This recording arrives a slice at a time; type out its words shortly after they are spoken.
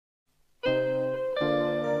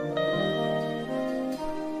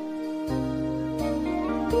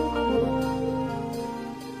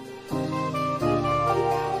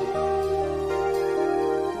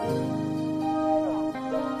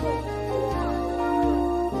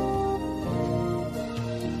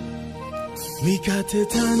Mikate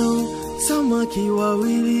 5, samaki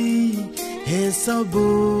 2, hesabu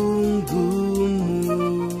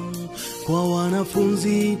ngumu kwa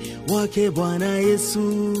wanafunzi wake Bwana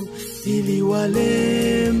Yesu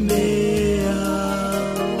iliwalemea.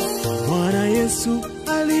 Bwana Yesu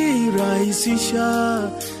alirahisisha,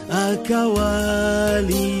 akawalisha.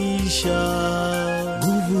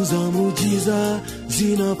 Nguvu za muujiza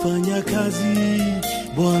zinafanya kazi,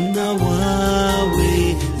 Bwana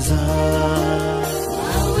waweza.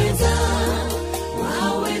 Waweza,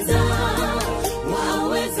 waweza,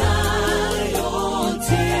 waweza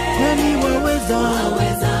yote. Kweli waweza.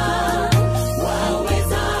 Waweza,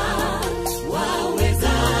 waweza,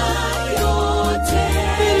 waweza yote.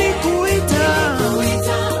 Nilikuita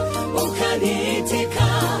ukaniitika,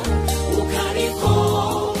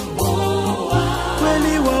 ukanikomboa.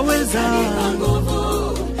 kweli waweza. Kanipa nguvu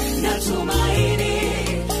na tumaini,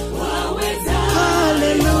 waweza.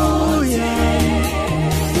 Haleluya.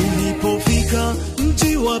 Ulipofika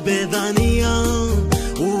mji wa Bethania,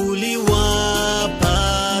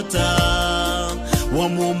 uliwapata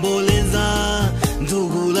wamwomboleza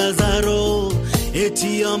ndugu Lazaro,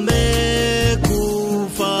 eti amekufa.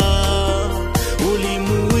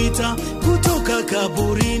 Ulimuita kutoka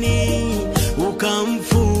kaburini,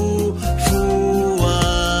 ukamfufua.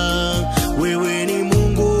 Wewe ni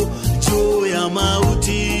Mungu juu ya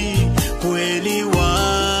mauti, kweli waweza.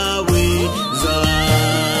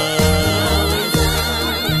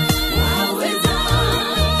 Waweza,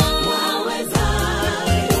 waweza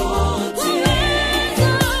yote.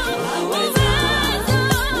 Waweza,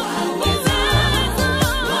 waweza,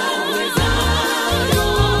 waweza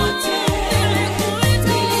yote.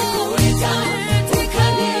 Nilikuita,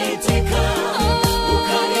 ukaniitika,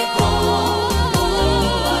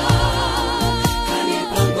 ukanikomboa.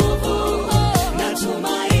 Kanipa nguvu na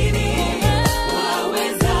tumaini,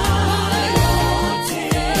 waweza yote.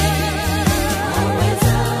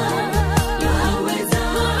 Waweza, waweza,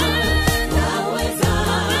 waweza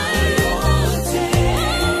yote.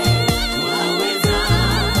 Waweza,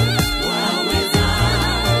 waweza,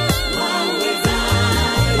 waweza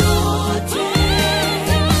yote.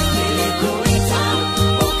 Nilikuita,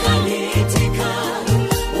 ukaniitika,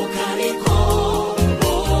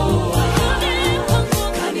 ukanikomboa.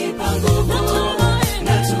 Kanipa nguvu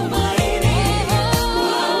na tumaini,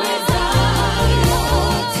 waweza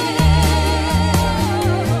yote.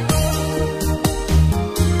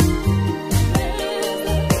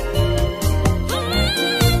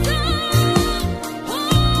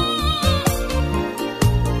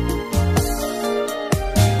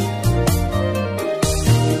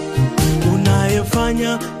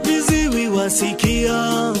 Unayefanya viziwi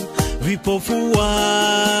wasikia, vipofu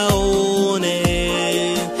waone,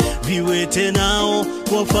 viwete nao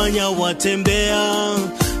wafanya watembea.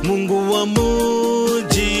 Mungu wa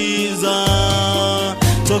muujiza,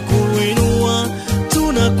 twakuinua,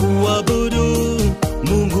 tunakuabudu.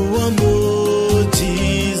 Mungu wa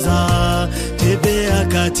muujiza, tembea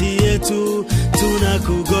kati yetu,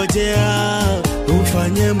 tunakugojea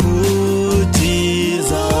ufanye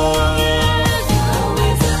muujiza. Waweza,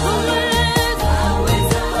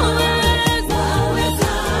 waweza,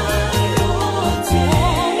 waweza yote.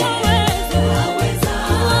 Waweza,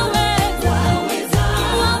 waweza,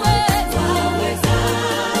 waweza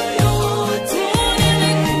yote.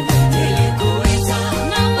 Nilikuita,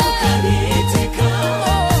 ukaniitika,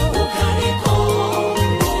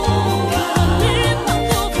 ukanikomboa.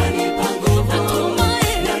 Kanipa nguvu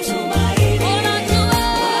na tumaini,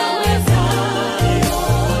 waweza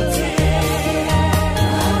yote.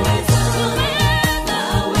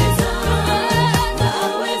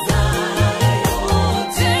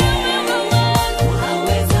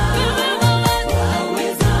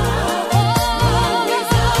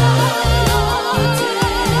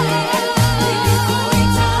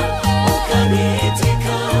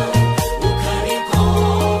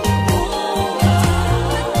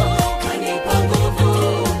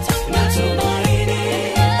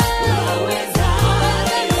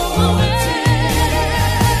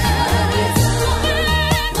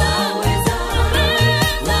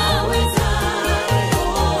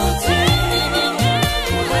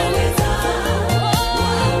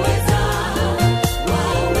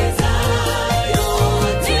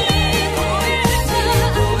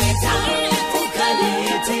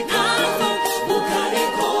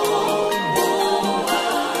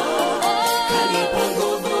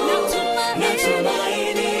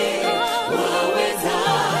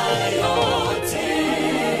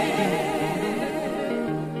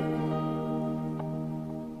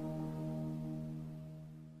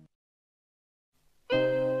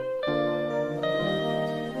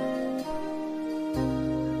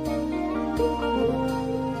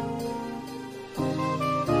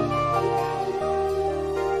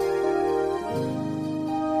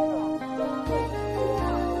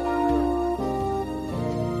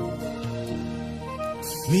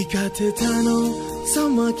 mikate 5,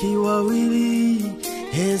 samaki 2,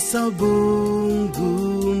 hesabu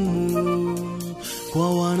ngumu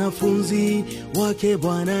kwa wanafunzi wake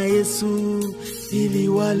Bwana Yesu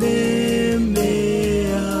iliwalemea.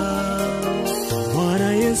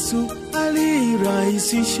 Bwana Yesu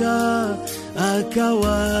alirahisisha,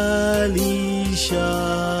 akawalisha.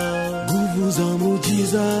 Nguvu za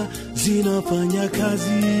muujiza zinafanya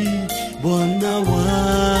kazi, Bwana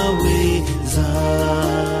waweza.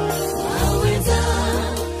 Waweza,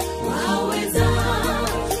 waweza,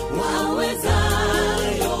 waweza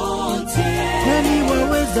yote. Kweli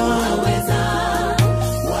waweza. Waweza,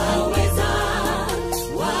 waweza,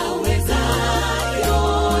 waweza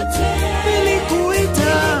yote.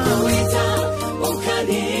 Nilikuita,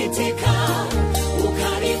 ukaniitika,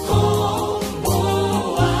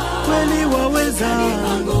 ukanikomboa. kweli waweza.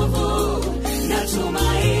 Kanipa nguvu na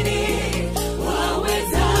tumaini,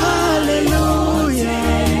 waweza. Haleluya.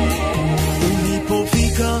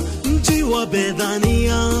 Ulipofika mji wa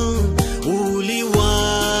Bethania,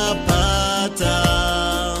 uliwapata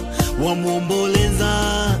wamwomboleza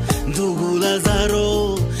ndugu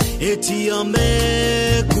Lazaro, eti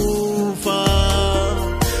amekufa.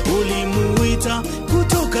 Ulimuita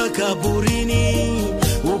kutoka kaburini,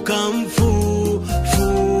 ukamfufua.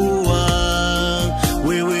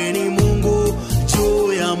 Wewe ni Mungu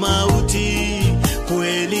juu ya mauti,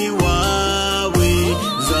 kweli waweza.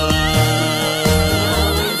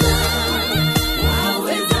 Waweza,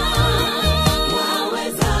 waweza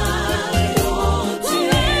yote.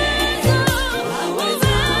 Waweza,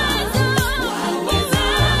 waweza,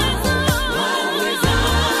 waweza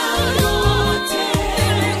yote.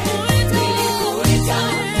 Nilikuita,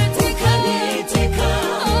 ukaniitika,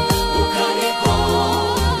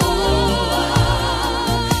 ukanikomboa.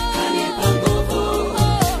 Kanipa nguvu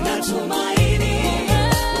na tumaini,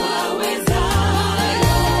 waweza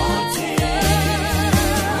yote.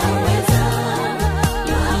 Waweza,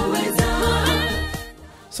 waweza.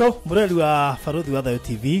 So, murali wa Faruthi wa Thayo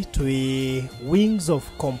TV twi Wings of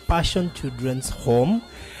Compassion Children's Home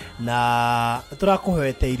na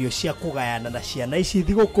turakuhete irio cia kugayana na ciana ici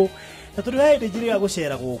thiguku na turihaide njiri ya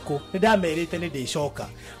gucera guku nindamerite ni ndicoka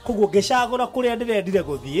koguo ngicagura kuria ndirendire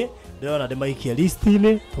guthie ndona ndimaikia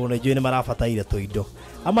listini tuna njui ni marabataire tuindo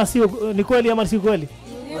ama sio ni kweli ama si kweli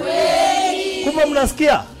kweli kumbe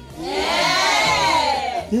mnasikia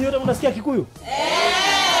Ninyi wote mnasikia Kikuyu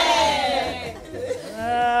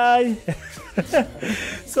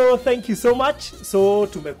So thank you so much. So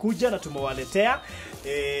tumekuja na tumewaletea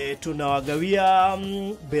tunawagawia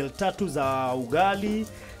bel 3 za ugali,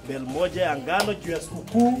 bel 1 ya ngano juu ya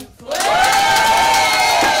sikukuu.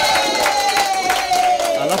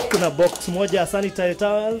 Alafu kuna box 1 ya sanitary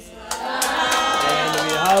towels.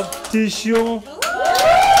 And we have tissue.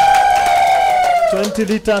 20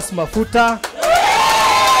 liters mafuta.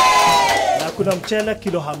 Na kuna mchele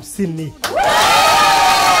kilo 50.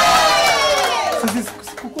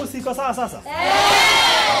 Sikukuu siko sawa sasa?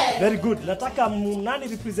 Very good. Nataka nani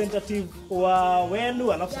representative wa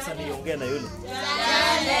wenu alafu sasa niongee na yule.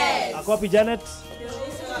 Janet. Ako wapi Janet?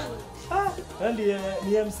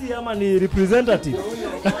 Ni MC ama ni representative?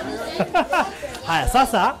 Haya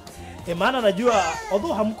sasa maana najua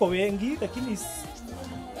although hamko wengi lakini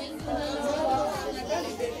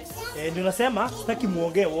ndio nasema sitaki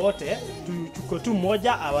muongee wote, tuko tu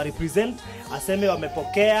mmoja awa represent aseme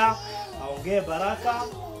wamepokea, aongee baraka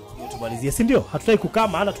tumalizie, si ndio? Hatutaki kukaa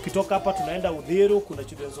maana tukitoka hapa tunaenda Udhiru, kuna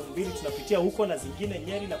children's home 2 tunapitia huko na zingine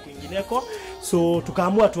Nyeri na kwingineko. So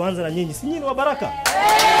tukaamua tuanze na nyinyi. Si nyinyi wa baraka?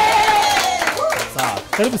 Sawa.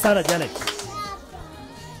 Karibu sana Janet.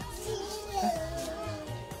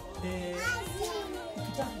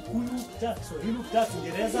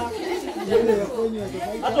 Kiingereza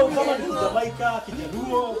hata kama ni Jamaica,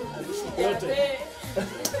 Kijaluo yote.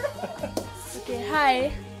 Okay,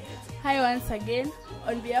 hi once again.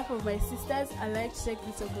 On behalf of my sisters, I'd like to take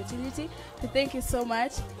this opportunity to thank you so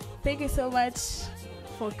much. Thank you so much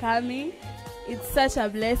for coming. It's such a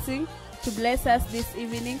blessing to bless us this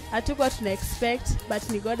evening. Hatukuwa tuna expect, but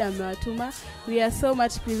ni God amewatuma. We are so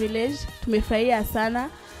much privileged. Tumefurahia sana.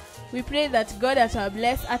 We pray that God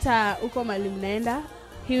atawabless hata uko mahali mnaenda.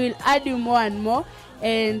 He will add you more and more,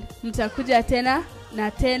 and mtakuja tena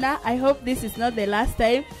na tena. I hope this is not the last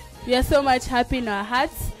time. We are so much happy in our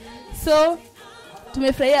hearts. So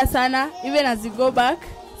tumefurahia sana. Even as you go back,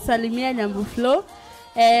 salimia Nyambu Flow.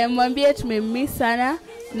 Mwambie tumemiss sana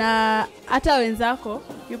na hata wenzako.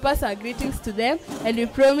 You pass our greetings to them and we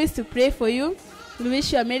promise to pray for you. We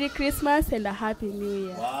wish you a Merry Christmas and a Happy New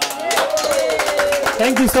Year. Wow.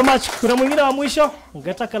 Thank you so much. Kuna mwingine wa mwisho?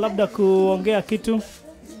 Ungetaka labda kuongea kitu?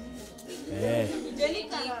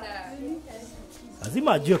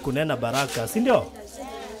 Lazima ajue kunena baraka, si ndio?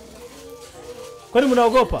 Kwani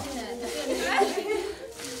mnaogopa?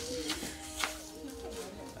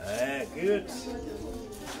 Good.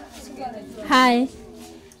 Hi,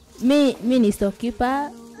 me ni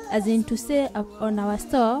storekeeper, as in to say on our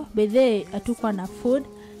store, but they atukwa na food.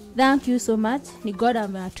 Thank you so much. Ni God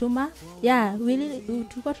ameatuma. Yeah,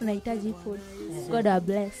 tulikuwa tunahitaji food. God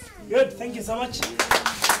bless. Good, thank you so much.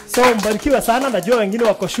 So mbarikiwa sana, najua wengine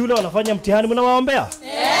wako shule wanafanya mtihani, mnawaombea?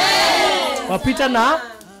 Wapita na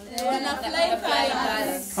Wana fly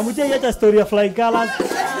colors. Hamujai hata story ya flying colors.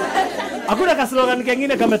 Hakuna kaslogan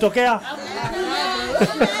kengine kametokea.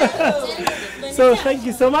 So thank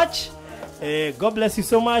you so much. God bless you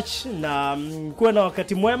so much, na kuwa na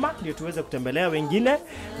wakati mwema ndio tuweze kutembelea wengine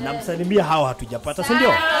na msalimia hao hatujapata, si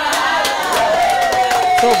ndio?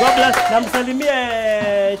 So God bless, na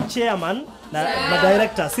msalimie chairman na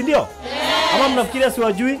director, si ndio? Ama mnafikiria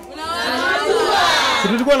siwajui?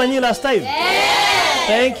 Tulikuwa na nyinyi last time.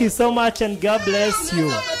 Thank you so much and God bless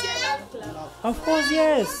you. Of course,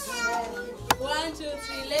 yes. 1, 2,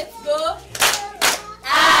 3, let's go.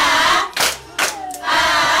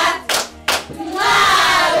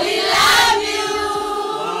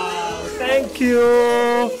 Thank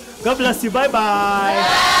you. God bless you. Bye bye.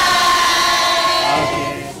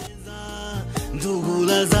 Okay. Ndugu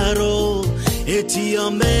Lazaro eti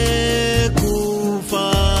amekufa,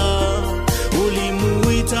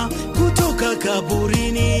 ulimuita kutoka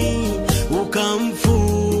kaburini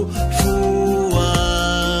ukamfufua.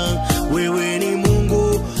 Wewe ni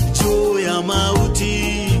Mungu juu ya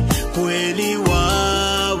mauti, kweli waweza.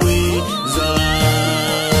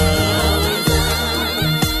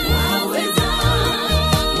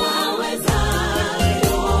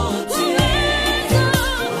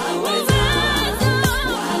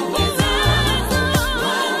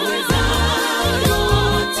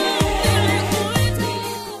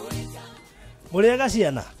 Muliega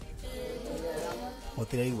ciana?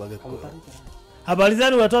 Mutiraigua gikuyu. Habari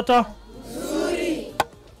zenu watoto? Nzuri.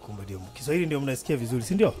 Kumbe ndio Kiswahili ndio mnasikia vizuri,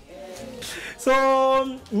 si ndio? So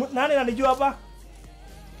nani ananijua hapa?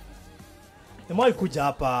 Nimewahi kuja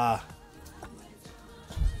hapa.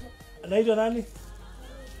 Anaitwa nani?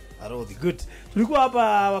 Arodhi. Good. Tulikuwa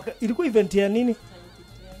hapa ilikuwa event ya nini?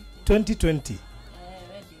 2020.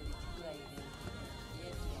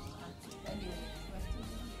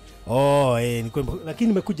 Oh, lakini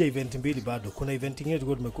nimekuja event mbili bado. Kuna event nyingine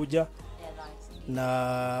tulikuwa tumekuja na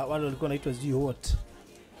wale walikuwa wanaitwa what?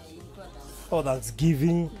 Oh,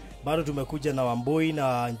 Thanksgiving. Bado tumekuja na Wamboi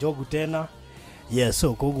na Njogu tena. Yes,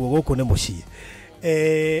 so goko ne mushi.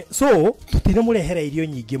 So tutine murehera irio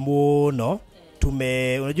nyingi muno.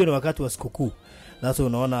 Unajua ni wakati wa sikukuu. Na so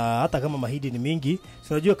unaona hata kama mahidi ni mingi,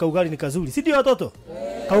 si unajua kaugali ni kazuri. Si ndio watoto?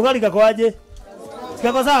 Kaugali kako aje?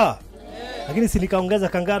 Sikako sawa? Lakini si nikaongeza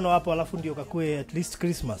kangano hapo alafu ndio kakue at least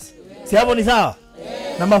Christmas. Si hapo ni sawa?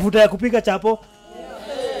 Na mafuta ya kupika chapo?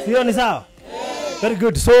 Sio ni sawa? Very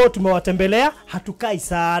good. So tumewatembelea, hatukai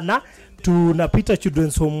sana. Tunapita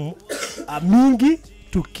children's home mingi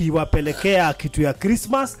tukiwapelekea kitu ya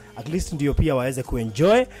Christmas, at least ndio pia waweze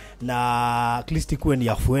kuenjoy na at least kuwe ni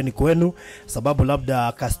afueni kwenu, sababu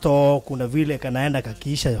labda kasto kuna vile kanaenda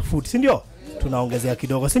kakiisha food, si ndio? Tunaongezea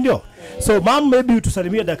kidogo, si ndio? So mom, maybe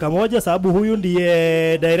utusalimie dakika moja sababu huyu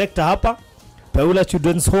ndiye director hapa Paula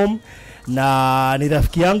Children's Home na ni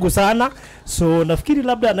rafiki yangu sana. So nafikiri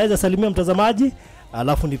labda anaweza salimia mtazamaji,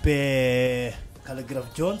 alafu nipe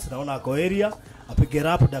Calligraph Jones, naona ako area, apige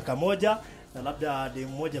rap dakika moja na labda dem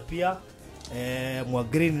moja pia mwa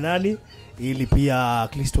green nani, ili pia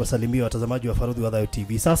at least wasalimie watazamaji wa Farudhi wa Thayo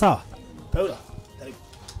TV. Sawa sawa? Paula, karibu.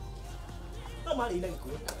 Mali ina kiko.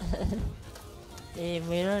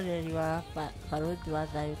 Mwiroreri wa Farudhi wa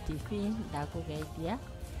Thayo TV ndakugeithia.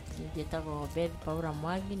 Njĩtagwo Beth Paula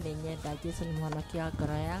Mwangi, nĩ nyenda Jesũ nĩ mwonokia wa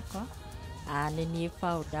ngoro yakwa. Nĩ niĩ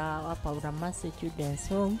founder wa Paula Mercy Children's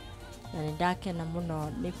Home, na nĩ ndakena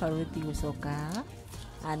mũno nĩ Farudhi gũcoka haha.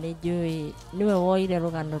 Nĩ njũĩ nĩwe woire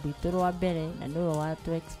rũgano rwitũ rwa mbere na nĩwe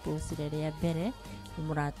watũ expose rĩrĩa mbere, nĩ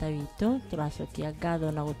mũrata witũ. Tũracokia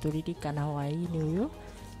ngatho na gũtũririkana hwaĩ-inĩ ũyũ,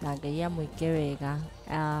 na Ngai amwĩke wega.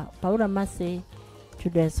 Paula Mercy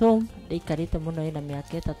Children's Home ndĩikarĩte mũno ĩna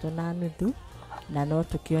mĩaka 3.5, na no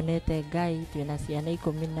tukionete Ngai twina ciana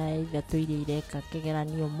 13 iria ireka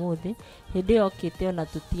kigeranio muthi. Hindi okite ona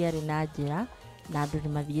tutiari na njira na andu ni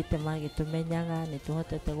mathiite magitumenyaga, ni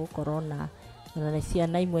tuhotete gukorwo na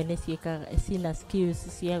ciana imwe ni ciina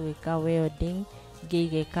skills cia gwika welding,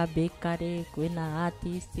 ngigeka bakery, kwina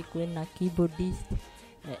artist, kwina keyboardist.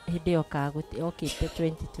 Hindi okite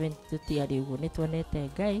 2020 tutiari uguo, ni tuonete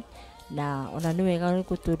Ngai na ona nĩ wega nĩ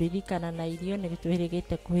gũtũririkana na irio nĩ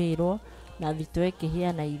twĩrĩgĩte kwĩrwo na thitoo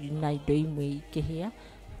ĩkĩhĩa na indo imwe ikĩhĩa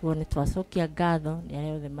guo nĩ twacokia ngatho nĩ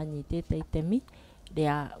arĩa othe manyitĩte itemi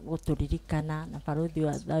rĩa gũtũririkana na barũthi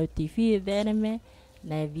wa Thayũ TV ĩthereme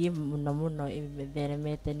na ĩthiĩ mũno mũno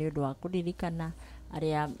ĩtheremete nĩ ũndũ wa kũririkana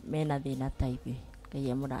arĩa mena thĩna ta ithuĩ.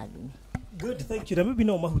 Ngai amũrathime. Good, thank you. Na maybe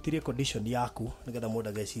no mahutirie condition yaku nigetha mũndũ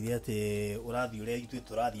ageciria atĩ ũrathiĩ ũrĩa ithuĩ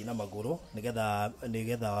tũrathiĩ na magũrũ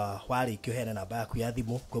nigetha warĩkia ũheane namba yaku ya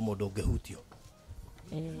thimũ kwĩ mũndũ ũngĩhutio.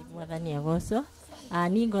 Mwathani agocwo.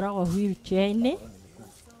 Niĩ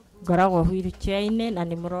ngoragwo wheelchair-inĩ na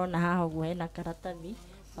nĩ mũrona haha ũguo hena karatathi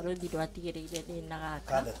barũthi ndwatigĩrĩire ndĩna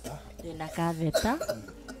katheta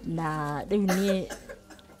na rĩu niĩ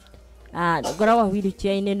ngoragwo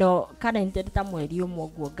wheelchair-inĩ no currently ta mweri ũmwe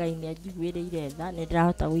ũguo Ngai nĩ anjiguĩrĩire tha nĩ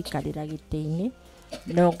ndĩrahota gũikarĩra gĩtĩ-inĩ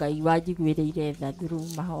no Ngai wanjiguĩrĩire tha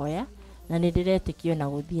through mahoya na nĩ ndĩretĩkio na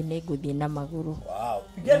gũthiĩ nĩ ngũthiĩ na magũrũ. Wow,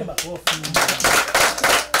 pigeni makofi.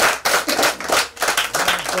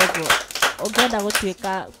 Ũngĩenda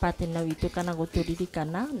gũtuĩka partner witũ kana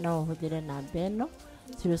gũtũririkana no ũhũthĩre namba ĩno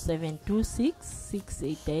 0726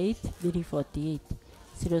 688 348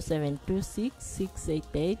 0726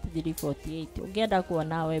 688 348. Ũngĩenda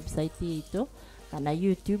kuona website itũ kana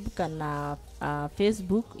YouTube kana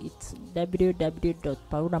Facebook, it's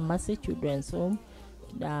www.Paula Mercy Children's Home.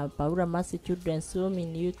 Paula Mercy Children's Home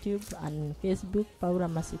in YouTube and Facebook, Paula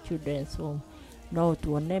Mercy Children's Home. No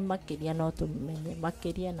tuone makiria no tumenye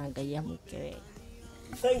makiria na Ngai amwĩke wega.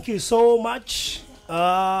 Thank you so much.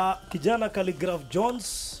 Kijana Calligraph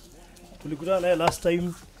Jones tulikutana naye last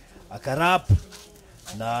time akarap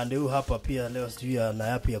na ndio hapa pia leo sijui na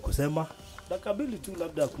yapi ya kusema. Dakabili tu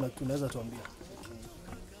labda kuna tunaweza tuambia.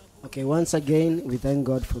 Okay, once again we thank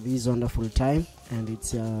God for this wonderful time and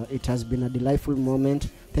it has been a delightful moment.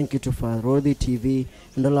 Thank you to Farodhi TV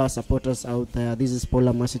and all our supporters out there. This is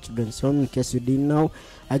Paula Mercy Children's Home. In case you didn't know,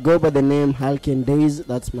 I go by the name Halcyon Days.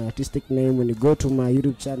 That's my artistic name. When you go to my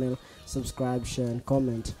YouTube channel, subscribe, share and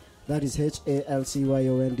comment. That is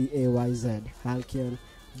HALCYONDAYZ, Halcyon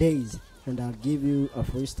Days. And I'll give you a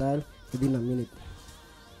freestyle within a minute.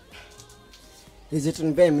 Is it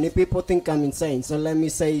in vain? Many people think I'm insane, so let me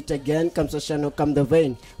say it again. Come Soshano, come the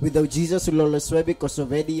vein. Without Jesus, you'll always swear because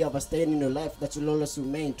already you have a stain in your life that you'll always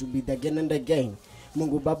remain to be the again and again.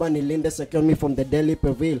 Mungu Baba nilinde, secure me from the daily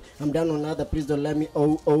peril. I'm down on other, please don't let me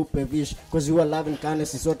perish. Cause you are loving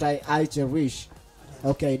kindness is what I cherish.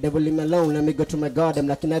 Okay, devil leave me alone, let me go to my God. I'm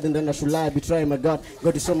like nothing, then I should lie, betray my God.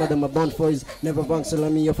 God is so mad that my bond for is never wrong. So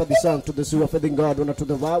let me offer the song to the who are feeding God. One to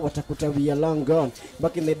the wow, watakuta we are long gone.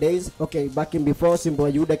 Back in the days, okay, back in before,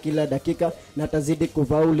 Simbo Yuda kila dakika. Natazidi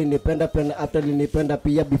kuvaa ulinipenda penda after linipenda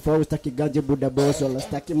pia before ustaki gaje Buddha boss wala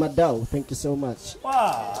staki madao. Thank you so much. Wow,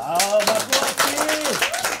 makofi.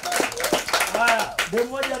 Haya, demo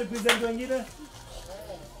moja represent wengine.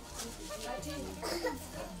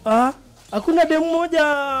 Hakuna demu moja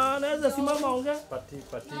anaweza simama ongea?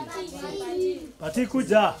 Pati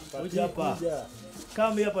kuja hapa.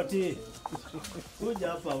 Kama hapa Pati. Kuja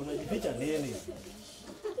hapa unajificha nini?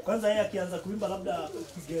 Kwanza yeye akianza kuimba labda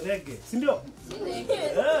kigerege, si ndio?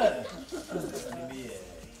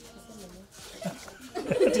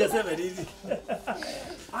 Tiaseme nini?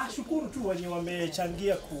 Shukuru tu wenye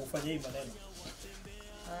wamechangia kufanya hii maneno.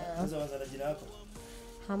 Kwanza na jina lako.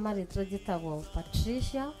 Hamari trojitagwo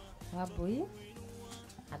Patricia Wabui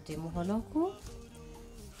ati muhonoku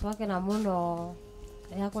twakena muno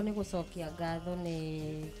yako ni gucokia ngatho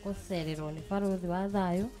ni gucererwo ni Barũthi wa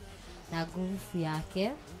Thayũ na ngurubu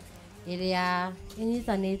yake iria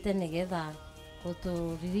inyitanĩte nigetha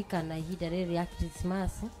gũtũririkana ihinda rĩrĩ rĩa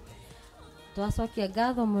Christmas. Twacokia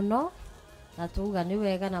ngatho muno na tuga ni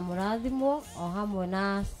wega na mũrathimwo o hamwe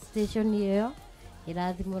na station ĩyo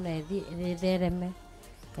irathimwo na ithereme.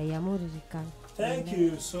 Ngai amũririkane. Thank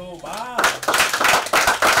you so much.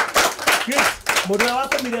 Yes, mũndũ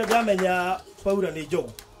wakomire ngamenya Paula nĩ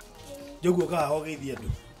Njogu. Njogu okaga ogeithia andũ.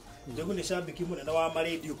 Njogu nĩ shabiki mũnene wa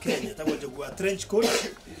Radio Kenya, tagwo Njogu wa Trench Coat.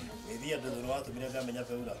 Geithia andũ nĩ watumire ngamenya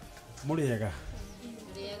Paula.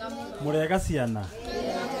 Mũrega ciana.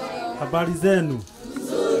 Habari zenu?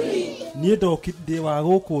 Nzuri. Niĩ ndokire wa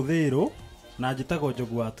gũkũ thĩrũ na njĩtagwo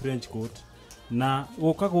Njogu wa Trench Coat na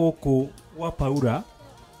gũka gũkũ wa Paula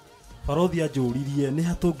Barũthi anjũririe nĩ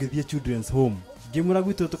hatũngĩthie Children's Home. Ngĩmwĩra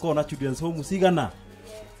gwitũ tũkorwo na Children's Home cigana?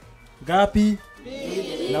 Ngapi?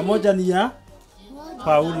 Na moja ni ya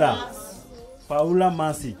Paula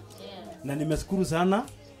Mercy. Na nimeshukuru sana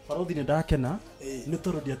Barũthi nĩ ndakena nĩ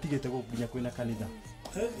tondũ ndiatigĩte gũkinya kwĩna kanitha.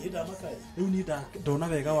 Rĩu ni ndona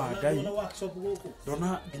wega wa Ngai.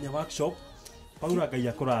 Ndona nginya workshop. Paula Ngai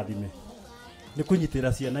akũrathime. nä kå nyitä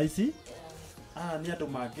ra ciana ici nä andå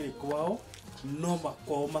mangä rä kwao no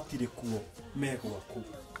makwao matirä kuo megwaku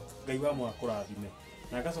ngai wa mwa kå rathime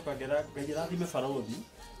na ngacoka ngai rathime barothi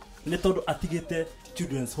nä tondå atigä te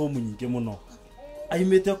children's home nyingä må no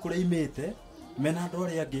aimä te kå rä aimä te mena andå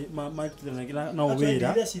arä angä marutithanagia nao wä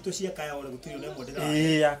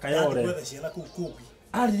ra akayore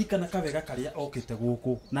aririkana kawega karä a okä te gå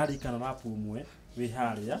kå na aririkana rapu mwe wä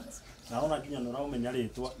harä a naona nginya nä å ramenya rä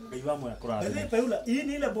twa ngai wa mwe akå rathime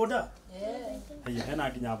haya hena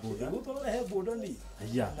nginya boda haya gå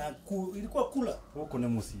kå nä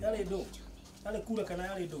må ciä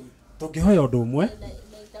tå ngä hoya å ndå å mwe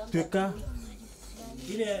tuä ka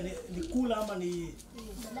ni kula ama ni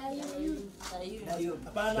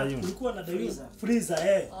hapana kulikuwa na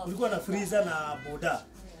freezer kulikuwa na freezer na boda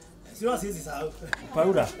sio sisi sahau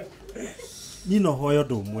Paula ni no hoyo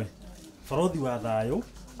ndå mwe barothi wa thayå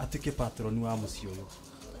atuä patroni wa må ciä å yå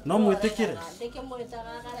no mwä tä kä re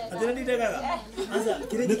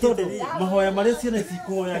nä tondå mahoya marä a ciana cikå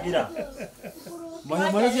hoyagä ra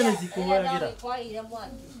mahoya marä a ciana cikå hoyagä ra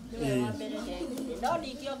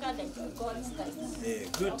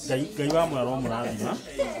ngai wa mwe aromå rathima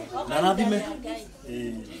na rathime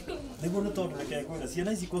nä guo nä tondå reke kwä ra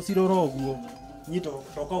ciana ici ko cirora å guo niä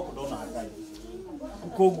ndoka gå ndona ngai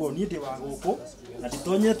koguo niä ndä wa gå kå na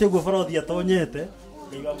nditonyete å guo barothi atonyete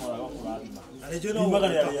ngai wa mwe aromå rathima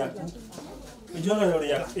imagarä rä aku imagarä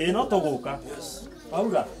rä aku no tå gå ka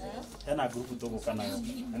Paula hena grupu tå gå ka nayo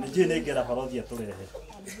na nä njä nä ngera barothi atå rehe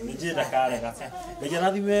nä njä ndakarega ngai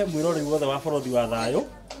arathime mwä rori wothe wa barothi wa thayå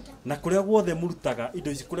na kå rä a guothe må rutaga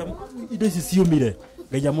indo ici ciumire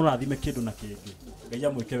ngai amå rathime kä ndå na kä ngä ngai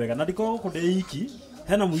amwä ke wega na ndikorwo gå kå ndä iki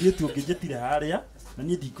hena må irä tu å ngä njätire harä a na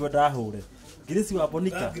niä ndikwenda hå re Grace wa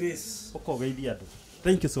Bonica å kogeithia andå.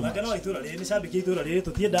 Thank you so much. Magana itura riri shabiki itura riri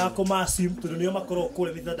tutiendaga kumasim tondu nio makorwo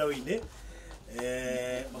kure mitandao-ini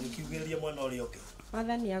magikiugĩrĩria mwena ũrĩa ũngĩ.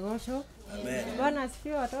 Mwathani agocwo. Amen. Bwana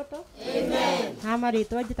asifiwe watoto. Amen. Hama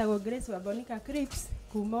rĩtwa njĩtagwo Grace wa Bonica Crips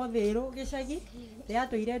kuma Thĩrũ gĩcagi rĩa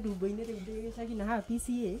tũire ndumbo-inĩ rĩu ndĩ gĩcagi na haha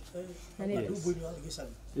PCA na nĩ ndumbo-inĩ wa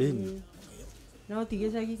gĩcagi. No ti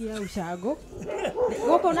gĩcagi kĩa Ucango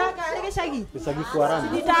gũkũ na karĩ gĩcagi kwa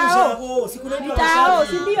Rami Tao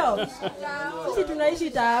si ndio sisi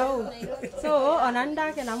tunaishi Tao so ona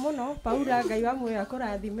ndakena mũno Paula Ngai wa muoyo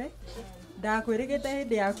akũrathime ndakwĩrĩgĩte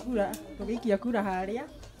hĩndĩ ya kura tũgĩikia kura harĩa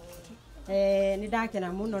nĩ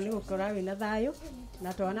ndakena mũno nĩ gũkora wĩna thayũ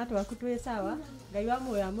na twana twaku twĩ sawa Ngai wa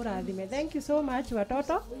muoyo amũrathime. Thank you so much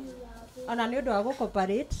watoto ona nĩ ũndũ wa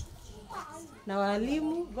gũcooperate na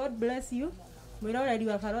walimu. God bless you. Mwĩroreri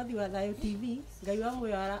wa barothi wa Thayũ TV Ngai wa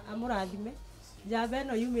muoyo amũrathime. Njamba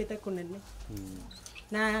ĩno yumĩte kũnene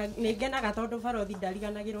na nĩ ngenaga tondũ barothi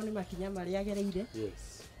ndariganagĩrwo nĩ makinya marĩa agereire.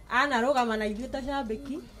 Anarũgama na ithuĩ ta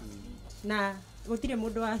cambĩki na gũtirĩ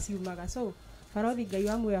mũndũ waciumaga. So barothi Ngai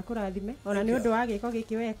wa muoyo akũrathime ona nĩ ũndũ wa gĩko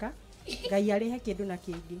gĩkĩ weka Ngai arĩhe kĩndũ na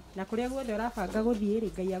kĩngĩ na kũrĩa guothe ũrabanga gũthiĩ rĩ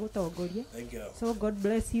Ngai agũtongorie. So God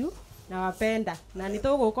bless you na wapenda na nĩ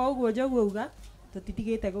tũgũka ũguo Njogu auga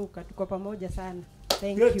tutitigĩte gũka tuko pamoja sana.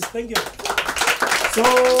 Thank you. Thank you. So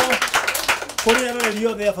kuri aroreri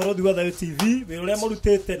othe ya barothi wa Thayũ TV wĩra ũrĩa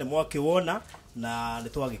mũrutĩte nĩ mwakĩwona na nĩ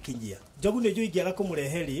twagĩkinyia. Njogu nĩ njũĩ ingĩaga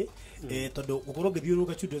kũmũrehe tondu gukorwo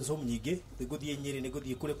ngithiũrũrũka children's home nyingĩ nĩngũthiĩ Nyeri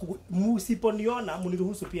nĩngũthiĩ kule msiponiona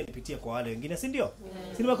mniruhusu pia nipitie kwa wale wengine si ndio?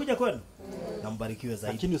 Si nimekuja kwenu? Na mbarikiwe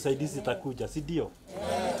zaidi. Lakini usaidizi itakuja si ndio?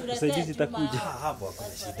 Usaidizi itakuja. Hapo hakuna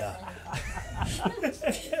shida.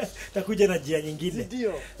 Takuja na njia nyingine.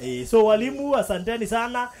 Ndio. So walimu asanteni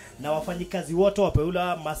sana na wafanyikazi wote wa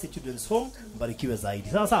Paula Mercy Children's Home mbarikiwe zaidi.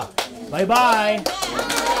 Sawa sawa. Bye bye.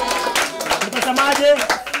 Mtazamaje?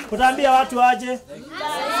 Kutaambia watu aje?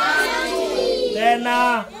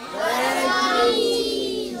 Tena.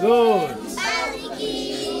 Good.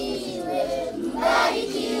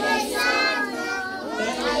 Mbarikiwe sana.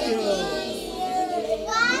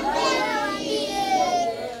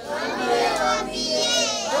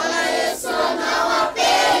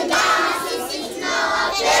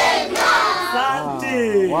 Thank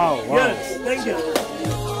you. Wow, wow. Yes, thank you.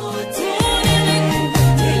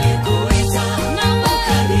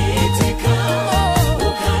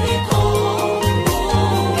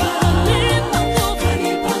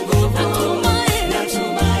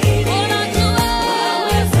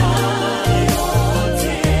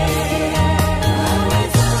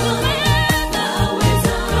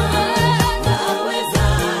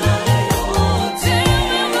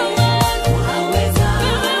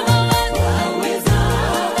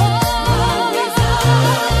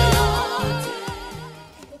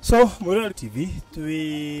 So, Morel TV, to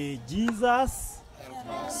Jesus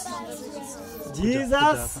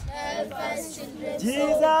Jesus.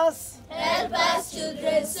 Jesus. Help us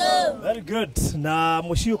children's home. Very good. Na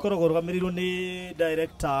mucio korogwo rugamirirwo ni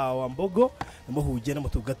director wa Mbogo, muhunjia na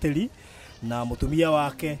mutungatiri na mutumia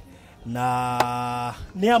wake na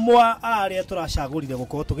ni amwa aria turacagurire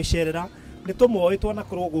gukorwo tugicerera ni tumwe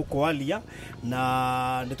twanakorwo guko alia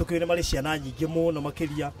na ni tukire mari ciana nyingi muno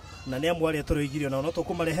makiria na ni amwe aria turoigirio na no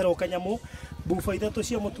tukumarehera kanyamu bufa ithatu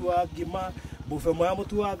cia mutu wa ngima bufa mwa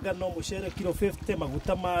mutu wa ngano mucere kilo 50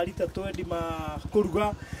 maguta ma lita 20 ma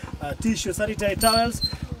kuruga tissue sanitary towels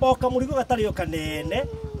o kamurigo gatario kanene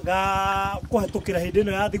ga kuhatukira hindi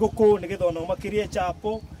no ya thiguku nigetha ona makirie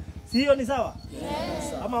chapo sio ni sawa?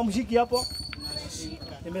 Yes. Ama mshiki hapo?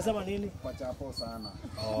 Nimesema nini? Kwa chapo sana.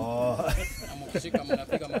 Oh. Mshika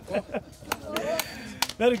mnapiga mako.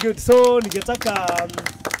 Very good. So ningetaka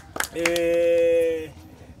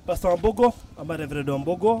Pastor Mbogo ama Reverend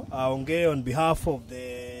Mbogo aongee on behalf of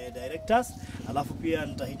the directors, alafu pia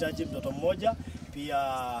nitahitaji mtoto mmoja pia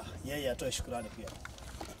yeye atoe shukrani pia.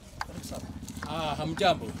 Karibu sana.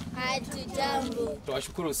 Hamjambo. Hatujambo.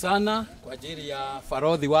 Twashukuru sana kwa ajili ya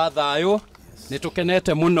farodhi wa thayo.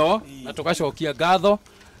 Nitukenete muno na tugacokia ngatho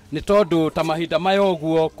ni tondu ta mahinda mayo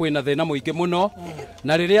guo kwina thina muingi muno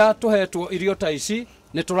na riria tuhetwo irio ta ici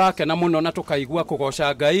ni turakena muno na tukaigua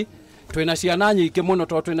kugoca Ngai. Twina ciana nyingi muno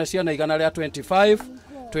to twina ciana igana ria 25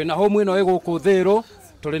 twina home ino iguku thiru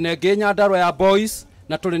tuli na nginya ndaro ya boys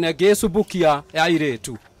na tuli na ngisubukia ya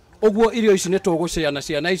iretu. Uguo irio ici ni tuguciana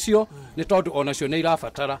ciana icio ni tondu ona cio ni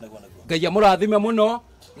irabatara. Ngai amurathime muno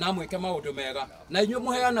na mwike maundu mega na inyu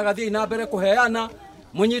muheanaga thii na mbere kuheana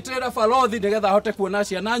munyitirira farothi nigetha hote kuona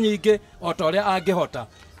ciana nyingi o ta uria angihota.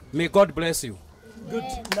 May God bless you. Good.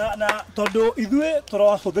 Na tondu ithue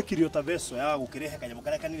turahuthikirio ta veso ya gukirehe kanyamu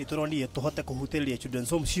karia kanini turonire tuhote kuhutiriria children's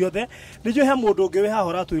home ciothe nijo he mundu ungi wi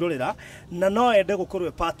hahora tuirorera na no ende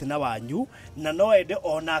gukorwe partner wanyu na no ende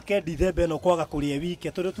onake December no kwaga kuria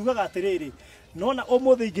wike tondu tugaga atiriri nona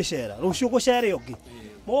umuthi ingicera rucio gucere ungi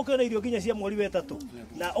mugukena irio nginya cia mweri wetatu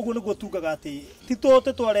na uguo niguo tugaga ati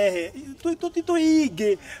titote twarehe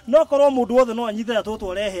tituingi no korwo mundu wothe no anyitira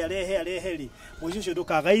twarehe areheri mwezi ucio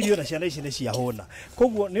ndukaga irio na ciana ici ni cia hona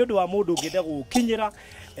koguo ni undu wa mundu ngenda gukinyira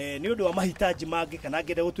ni undu wa mahitaji mangi kana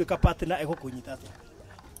ngenda gutuika partner egukunyita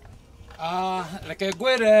reke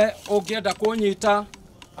ngwire ungienda kunyita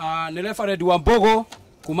ni Reverend wa Mbogo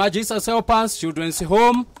kuma Jesus Help Us Children's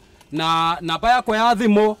Home na namba yakwa ya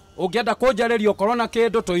thimu ungienda kunjaririo korona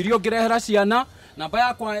kindu to irio ngirehera ciana namba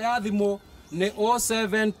yakwa ya thimu ni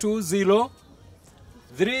 0720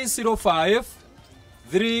 305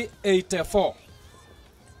 384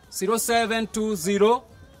 0720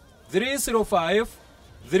 305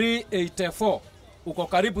 384. Uko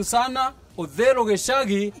karibu sana Uthiru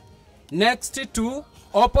Gicagi, next to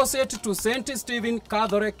opposite to St. Stephen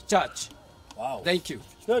Catholic Church. Wow. Thank you.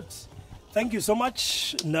 Good. Thank you so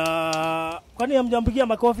much. Na kwani hamjampigia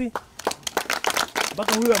makofi?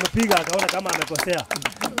 Mpaka huyu amepiga akaona kama amekosea.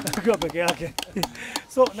 Akiwa peke yake.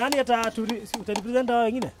 So nani utanipresent hao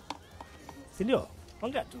wengine? Si ndio?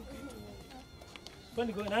 Ongea tu.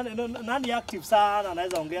 Kwani nani active sana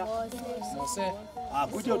anaweza ongea? Mose.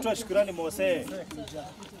 Kuja utoa shukrani Mose.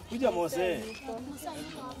 Kuja Mose.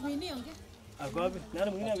 Wini ongea. Ako wapi?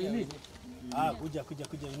 Nani mwingine Wini? Kuja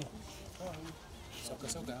Wini. Soka.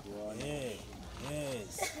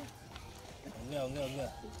 Yes. Ongea.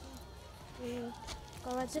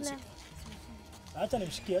 Kwa majina Acha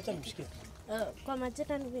nimshikie. Kwa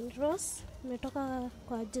majina ni Win Rose, nimetoka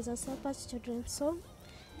kwa Jesus Help Us Children's Home.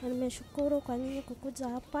 Na nimeshukuru kwa nyinyi kukuja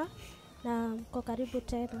hapa na mko karibu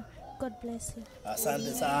tena. God bless you.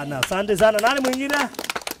 Asante sana.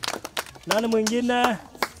 Nani mwingine?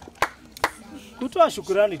 Kutoa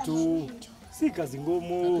shukrani tu. Si kazi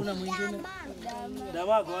ngumu. Kuna mwingine?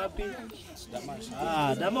 Dama kwa wapi?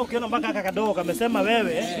 Dama ukiona mpaka kaka kadogo kamesema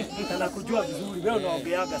wewe anakujua vizuri. Wewe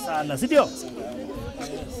unaongeaga sana, si ndio?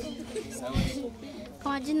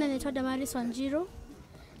 Kwa jina naitwa Damaris Wanjiru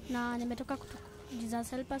na nimetoka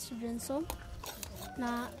Jesus Help Us Children's Home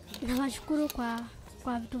na nawashukuru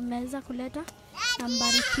kwa vitu mmeweza kuleta na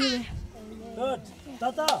mbarikiwe. Good.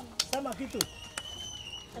 Tata, sema kitu.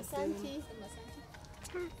 Asante.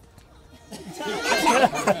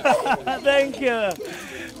 Thank you.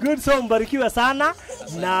 Good, so mbarikiwe sana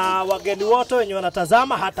na wageni wote wenye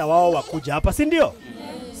wanatazama hata wao wakuja hapa, si ndio?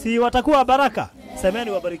 Si watakuwa baraka?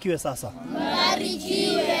 Semeni wabarikiwe sasa.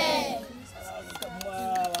 Barikiwe.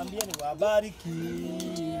 Waambieni wabarikiwe.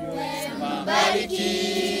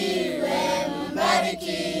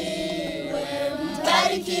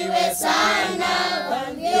 Barikiwe sana.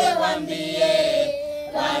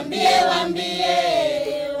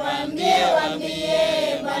 Waambie.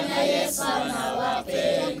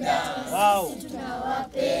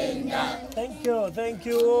 Thank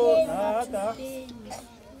you. Hata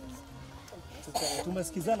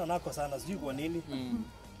tumesikizana nako sana, sijui kwa nini.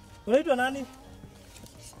 Unaitwa nani?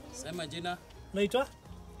 Sema jina. Unaitwa?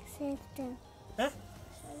 Shelton.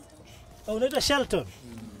 Oh, unaitwa Shelton?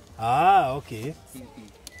 Okay.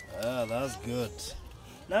 That's good.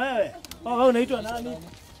 Na wewe? Unaitwa nani?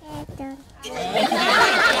 Shelton.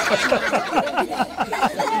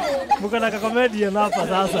 Muko na comedian hapa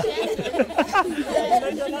sasa.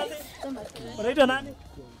 Unaitwa nani?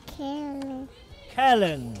 Kellen.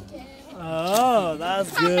 Kellen. Oh,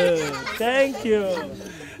 that's good. Thank you.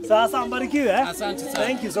 Sasa mbarikiwe. Asante sana.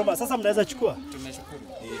 Thank you so much. Sasa mnaweza chukua. Tumeshukuru.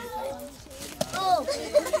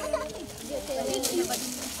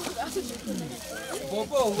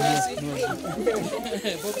 Bobo, huwezi.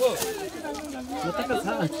 Bobo. Nataka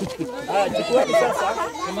sana. Chukua sasa.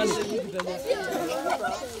 Jamani.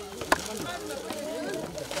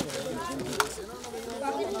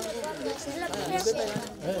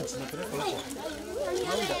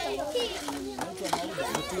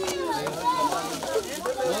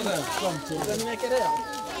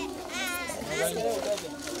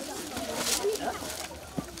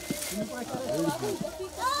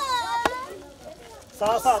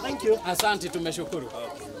 Sawa, thank you. Asante, tumeshukuru.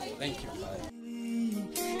 Thank you.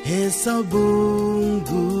 Hesabu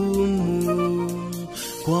ngumu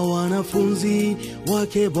kwa wanafunzi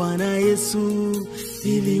wake Bwana Yesu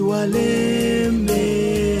ili walemea.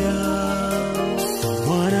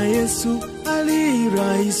 Bwana Yesu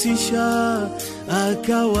alirahisisha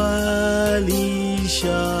akawalisha.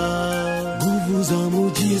 Nguvu za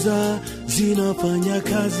muujiza zinafanya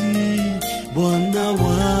kazi, Bwana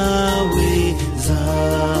waweza.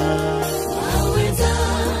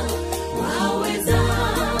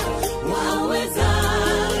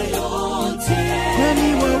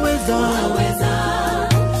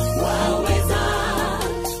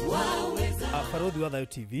 Farodhi wa Thayo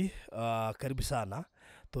TV, karibu sana.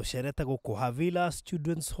 Tucerete guku Havila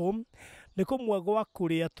Children's Home. Niko mwego wa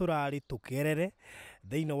kuria turari tukerere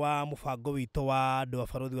thiini wa mubango wito wa andu a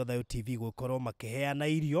Farodhi wa Thayo TV gukorwo makiheana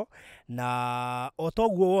irio, na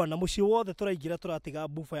otoguo wona mucii wothe turaingira turatiga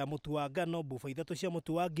bufa ya mutu wa ngano, bufa ithatu cia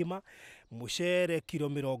mutu wa ngima, mucere kilo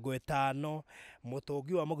 50,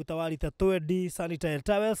 mutungi wa maguta wa lita 20, sanitary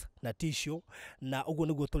towels na tissue, na uguo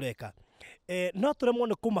niguo tureka. No turemwo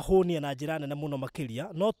ni kumahonia na njira nene muno makiria,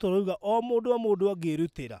 no turuga o mundu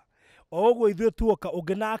angirutira oguo ithuĩ tuoka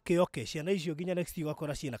ungi nake oke ciana icio nginya next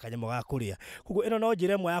ugakora ciana kanyamo ga kuria. Kuguo ino no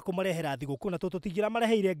njira imwe ya kumarehera thiguku, na tutigira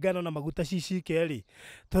mareheire ngano na maguta cicikeri.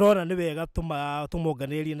 Turona ni wega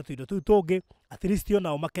tumonganirie na tuindo tu tungi, at least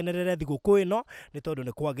onao makenerere thiguku ino ni tondu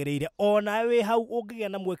ni kwagiriire. Ona we hau ungigia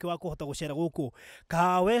na mweke wa kuhota gucera guku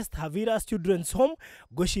ka West Havila Children's Home,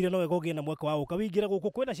 ngwiciria no wega ugie na mweke wa guka wingire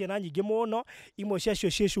guku. Kwina ciana nyingi muno, imwe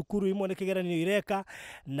ciacio cie cukuru, imwe ni kigeranio ireka,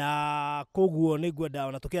 na koguo ni ngwenda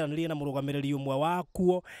ona tukiaranirie na murugamiriri umwe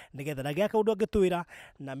wakuo nigetha ndagia kaundu angitwira,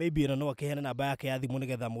 na maybe ino no akiheana namba yake ya thimu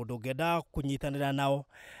nigetha mundu ngenda kunyitanira nao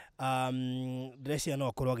ndrecia no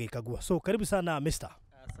akorwo agikagua. So karibu sana Mr.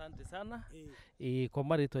 Asante sana. Kwa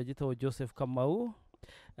marĩtwa njĩtagwo Joseph Kamau.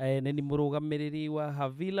 Ni mũrũgamĩrĩri wa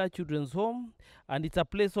Havila Children's Home, and it's a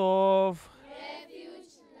place of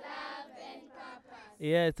refuge, love and purpose.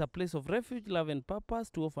 Yeah, it's a place of refuge, love and purpose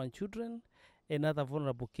to orphan children and other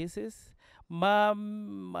vulnerable cases.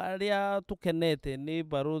 Maria tukenete ni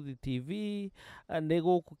Farodhi TV ni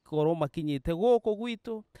gukorwo makinyite guku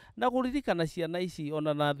gwitu na kuririkana ciana ici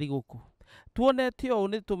ona na thiguku. Tuonete o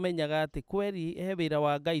ni tumenyaga ati kweri he wira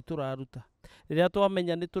wa Ngai turaruta. Riria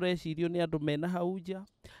twamenya ni turecirio ni andu mena hauja,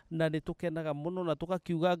 na ni tukenaga muno na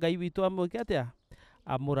tukakiuga Ngai witu amwike atia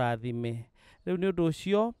amurathime. Riu ni undu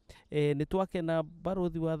ucio ni twakena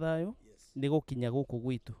Farodhi wa Thayo ni gukinya guku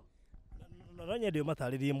gwitu. Nonye ndio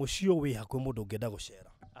mataririe mucio wi hakwe mundu ngenda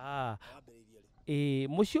gucera.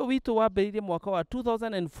 Mucio witu wambiririe mwaka wa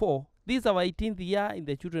 2004. This is our 18th year in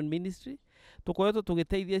the children ministry. Tukoretwo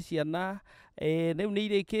tugiteithia ciana riu ni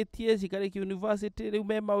irikitie cikariki university, riu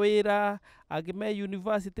me mawira angi me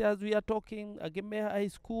university as we are talking, angi me high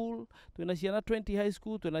school, twina ciana 20 high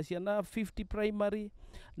school, twina ciana 50 primary,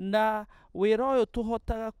 na wira uyu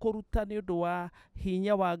tuhotaga kuruta ni undu wa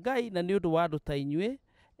hinya wa Ngai na ni undu wa andu ta inyue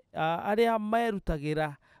aria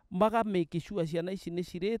merutagira magamake sure ciana ici ni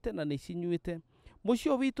cirite na ni cinyuite.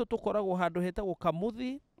 Mucio witu tukoragwo handu hetagwo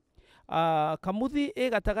Kamuthi. Kamuthi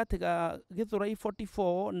gatagati ga Githurai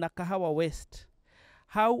 44 na Kahawa West.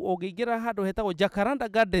 Hau ugiingira handu hetagwo Jacaranda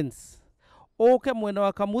Gardens, uke mwena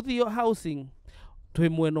wa Kamuthi housing twi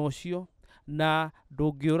mwena ucio, na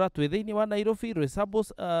ndungiura twi thiini wa Nairobi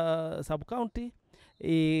sub county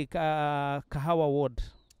Kahawa ward.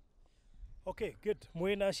 Okay, good.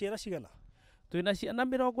 Mwina ciana cigana? Twina ciana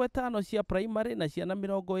 50 cia primary na ciana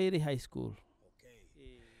 20 high school.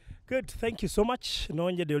 Good, thank you so much.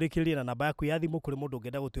 No nyende urikiria na namba yaku ya thimu kuri mundu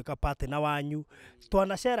ungenda gutuika partner wanyu.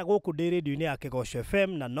 Twanacera guku ndi radio-ini ya Kigosho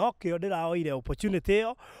FM na no kio ndiraoire opportunity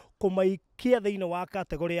yo kumaikia thiini wa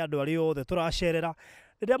category ya andu ari othe turacerera.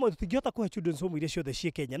 Ndia mwe tutingihota kuhe children's home iria ciothe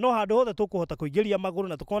cie Kenya. No handu hothe tukuhota kuingiria maguru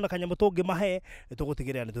na tukona kanyamu tungi mahe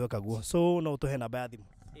nitugutigirira ni tweka guo. So no tuhe namba ya thimu.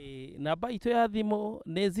 Namba itu ya thimu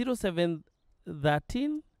ni 0713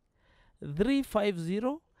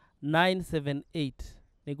 350 978.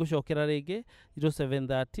 Nigucokera ringi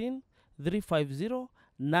 0713 350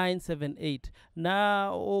 978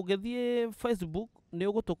 na ugithie Facebook ni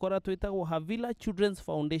ugutukora twitagwo Havila Children's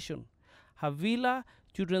Foundation. Havila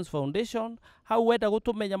Children's Foundation. Hau wenda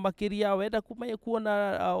gutumenya makiria, wenda kumenya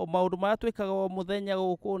kuona maundu maya twikaga muthenya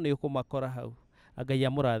guku ni ukumakora hau. Ngai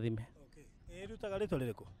amurathime. Okay. Irutaga ritwa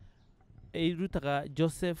ririku? Irutaga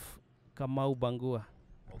Joseph Kamau Bangua.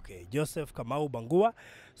 Okay, Joseph Kamau Bangua.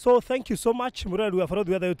 So thank you so much Murali wa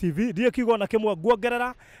Farodhi wa Thayo TV. Ndiye kigo na kimwa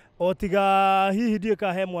guongerera otiga hihi ndiye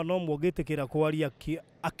kahe mwana omwe gitikira kwaria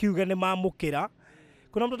akiuga ni mamukira.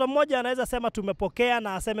 Kuna mtoto mmoja anaweza sema tumepokea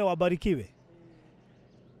na aseme wabarikiwe.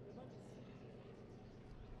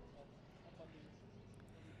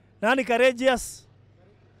 Nani courageous?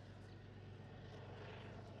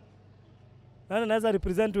 Nani anaweza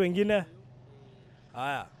represent wengine?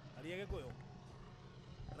 Haya, aliyege koyo.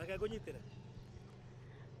 Anake kunyitire.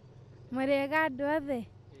 Murega andu othe.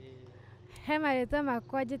 He marĩtwa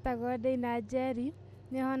makwa njĩtagwo Ndĩna Njeri,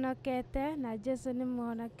 nĩhonokete na Jesu nĩ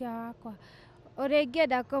mũhonokia wakwa. Ũrĩa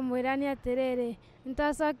ingĩenda kũmwĩra nĩ atĩrĩrĩ,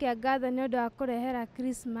 nĩtwacokia ngatho nĩ ũndũ wa kũrehera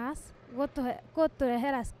Christmas,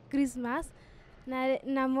 gũtũrehera Christmas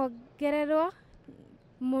na mwongererwo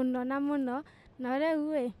mũno na mũno, na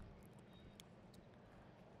rĩu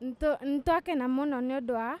nĩtwakena mũno nĩ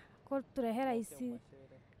ũndũ wa gũtũrehera ici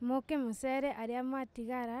mũke mũcere arĩa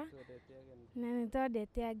mwatigara na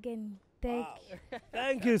nĩtwendete ageni. Thank you.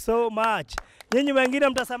 Thank you so much. Nyinyi wengine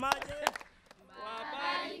mtasemaje?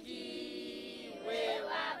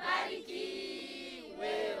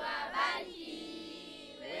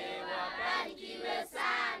 Wabarikiwe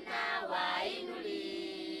sana, wainuliwe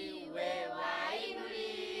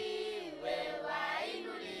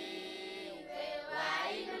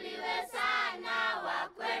sana,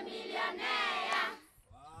 wakwe milionea.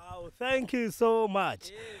 Wow, thank you so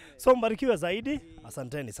much. So mbarikiwe zaidi.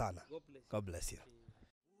 Asanteni sana. God bless you.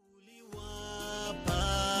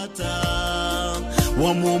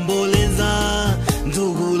 Wamwomboleza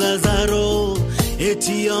ndugu Lazaro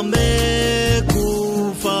eti amekufa.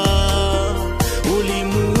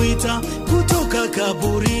 Ulimuita kutoka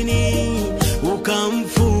kaburini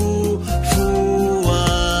ukamfufua.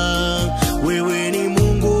 Wewe ni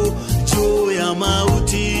Mungu juu ya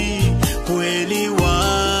mauti, kweli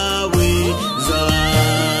waweza.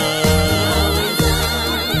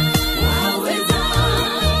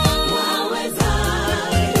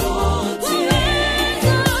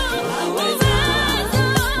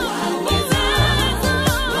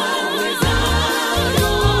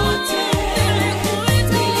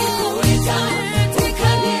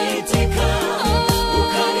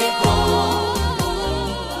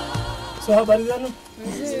 So habari zenu?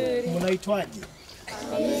 Mnaitwaje?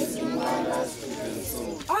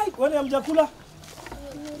 Ai, kwani hamjakula?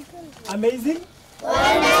 Amazing?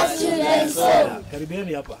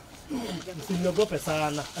 Karibieni hapa. Msiniogope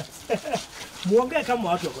sana. Muongee kama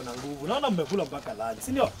watu wako na nguvu. Naona mmekula mpaka lunch,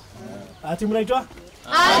 si ndio? Ati mnaitwa?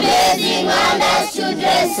 Amazing Wonders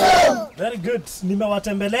Children's Home. Very good.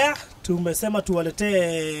 Nimewatembelea, tumesema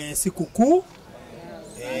tuwaletee sikukuu.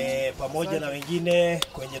 Pamoja na wengine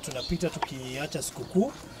kwenye tunapita tukiacha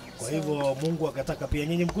sikukuu. Kwa hivyo Mungu akataka pia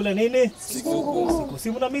nyinyi mkule nini? Sikukuu.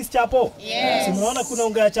 Si mna miss chapo? Yes. Si mnaona kuna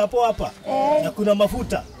unga ya chapo hapa? Na kuna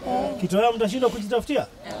mafuta. Kitoweo mtashindwa kujitafutia?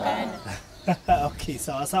 Okay,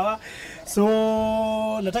 sawa sawa.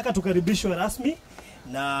 So nataka tukaribishwe rasmi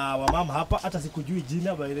na wamama hapa, hata sikujui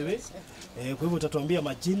jina by the way. Kwa hivyo utatuambia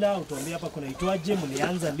majina, utuambia hapa kunaitwaje,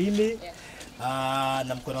 mlianza lini?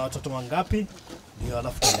 Na mko na watoto wangapi? Ndio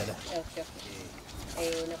alafu tuendelee. Okay.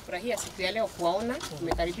 Nafurahia siku ya leo kuwaona.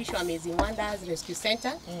 Tumekaribishwa Amazing Wonders Rescue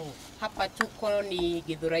Center. Hapa tuko ni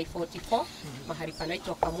Githurai 44, mahali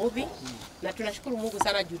panaitwa Kamuthi. Na tunashukuru Mungu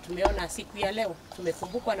sana juu tumeona siku ya leo.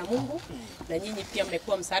 Tumekumbukwa na Mungu na nyinyi pia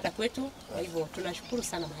mmekuwa msaada kwetu. Kwa hivyo tunashukuru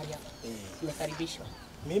sana mahali hapa. Tumekaribishwa.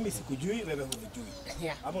 Mimi sikujui, wewe hunijui.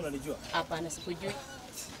 Yeah. Ama unanijua? Hapana, sikujui.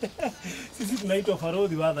 Sisi tunaitwa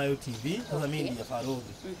Farodhi wa Thayo TV. Sasa mimi ndiye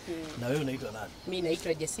Farodhi. Na wewe unaitwa nani? Mimi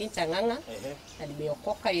naitwa Jacinta Ng'ang'a. Na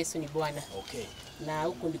nimeokoka, Yesu ni Bwana. Okay. Na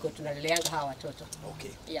huku ndiko tunaleleanga hawa watoto.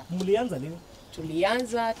 Okay. Yeah. Mlianza lini?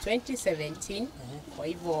 Tulianza 2017. Kwa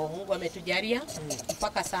hivyo Mungu ametujalia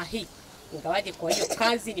mpaka saa hii. Ingawaje kwa hiyo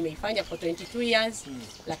kazi nimeifanya for 22 years,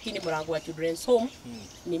 lakini mlango wa Children's Home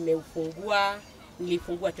nilifungua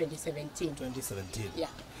 2017. Yeah.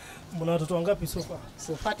 Mna watoto wangapi so far?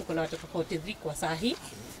 So far tuko na watoto 43 kwa saa hii.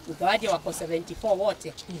 Ingawaje wako 74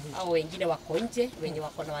 wote. Au wengine wako nje, wenye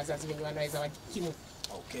wako na wazazi wenye wanaweza wajikimu.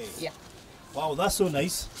 Okay. Yeah. Wow, that's so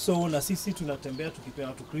nice. So na sisi tunatembea tukipea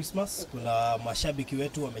watu Christmas. Kuna mashabiki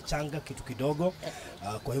wetu wamechanga kitu kidogo.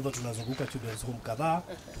 Kwa hivyo tunazunguka Children's Home kadhaa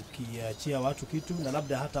tukiachia watu kitu, na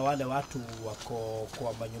labda hata wale watu wako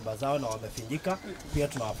kwa manyumba zao na wamefinjika, pia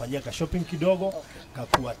tunawafanyia ka shopping kidogo,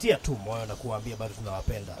 kakuatia tu moyo na kuwaambia bado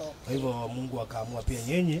tunawapenda. Kwa hivyo Mungu akaamua pia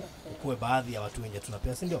nyenye ukuwe baadhi ya watu wenye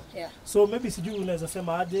tunapea, si ndio? Yeah. So maybe sijui unaweza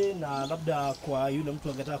sema aje, na labda kwa yule mtu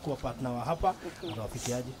angetaka kuwa partner wa hapa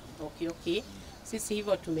atawafikiaje? Okay. Sisi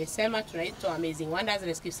hivyo tumesema tunaitwa Amazing Wonders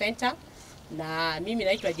Rescue Center, na mimi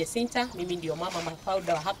naitwa Jacinta, mimi ndio mama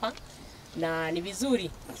mafounder wa hapa, na ni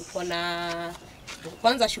vizuri tuko na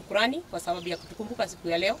kwanza shukrani kwa sababu ya kutukumbuka siku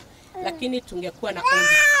ya leo, lakini tungekuwa na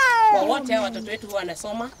ombi kwa wote watoto wetu huwa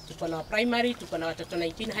wanasoma. Tuko na primary, tuko na watoto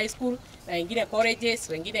 19 high school na wengine colleges,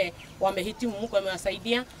 wengine wamehitimu, Mungu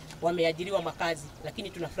amewasaidia, wameajiriwa makazi, lakini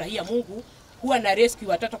tunafurahia Mungu huwa na rescue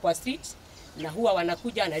watoto kwa street, na huwa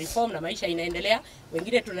wanakuja na reform na maisha inaendelea.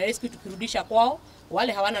 Wengine tuna rescue tukirudisha kwao,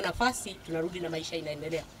 wale hawana nafasi tunarudi na maisha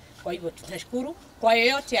inaendelea. Kwa hivyo tunashukuru kwa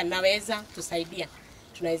yoyote anaweza tusaidia.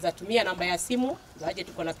 Tunaweza tumia namba ya simu, waje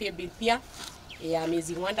tuko na pay bill pia ya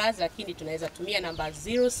Amazing Wonders, lakini tunaweza tumia namba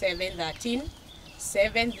 0713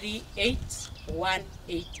 738 188.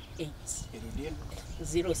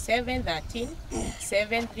 0713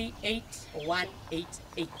 738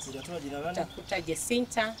 188. Tafuta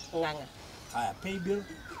Jacinta Ng'ang'a. Haya, pay bill.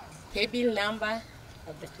 Pay bill number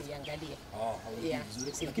labda tuiangalie. Yeah.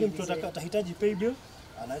 Lakini mtu atahitaji pay bill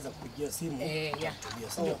anaweza kupigia simu. Yeah.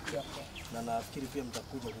 Sio? Okay. Na nafikiri pia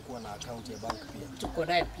mtakuja kukuwa na account ya bank pia. Tuko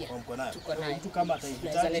nayo pia. Tuko nayo. Mtu kama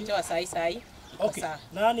atahitaji. Naweza letewa saa hii. Okay.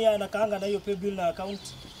 Nani anakaanga na hiyo pay bill na account?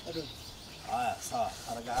 Haya, sawa.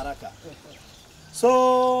 Haraka.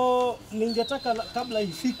 So ningetaka kabla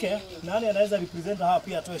ifike, nani anaweza represent hapa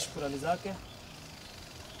pia atoe shukrani zake?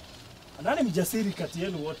 Nani mjasiri kati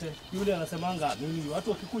yenu wote? Yule anasemanga mimi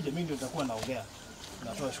watu wakikuja mimi ndio nitakuwa naongea.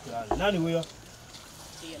 Natoa shukrani. Nani huyo?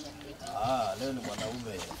 Leo ni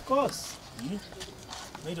mwanaume. Of course.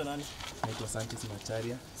 Naitwa nani? Naitwa Sanchez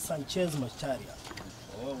Macharia.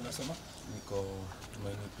 Unasoma? Niko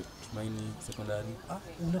Tumaini Secondary.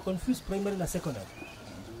 Una confuse primary na secondary?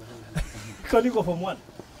 Kwa nini uko form 1?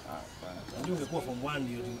 Ndio ungekuwa form 1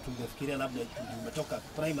 ndio tungefikiria labda umetoka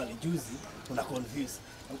primary juzi una confuse.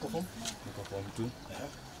 Uko form? Niko form 2.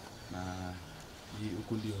 Na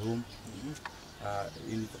huku ndio home.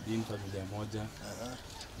 Hii ni familia moja.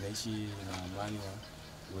 Naishi na amani wa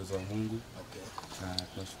uwezo wa Mungu. Na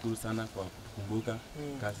tunashukuru sana kwa kukumbuka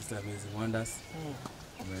kazi ya Amazing Wonders.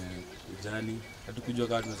 Tumejali. Hatukujua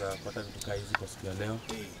kama tunaweza kupata vitu kama hizi kwa siku ya leo.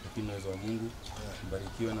 Lakini uwezo wa Mungu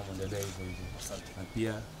mbarikiwe na muendelee hivyo. Na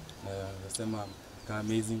pia nasema kama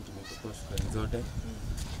Amazing tumekuwa shukrani zote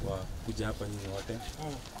kwa kuja hapa nyinyi wote.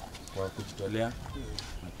 Kwa kujitolea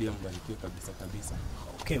na pia mbarikiwe kabisa.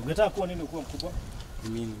 Okay, ungetaka kuwa nini kuwa mkubwa?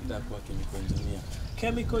 Mimi nitaka kuwa chemical engineer.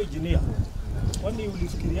 Chemical engineer. Kwani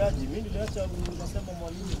ulifikiriaje? Mimi niliacha unasema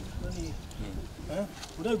mwalimu. Kwani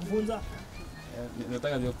unataka kufunza?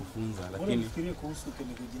 Nataka pia kufunza, lakini unafikiria kuhusu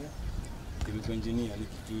chemical engineer? Chemical engineer ni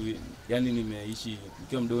kitu, yani nimeishi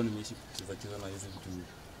nikiwa mdogo, nimeishi kucheza na hizo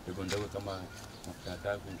vitu ndogo kama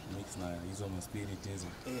mafuta mix na hizo maspirit hizo.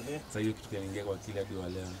 Sasa hiyo kitu kinaingia kwa kila hadi wa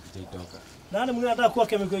leo kitaitoka. Nani mwingine anataka kuwa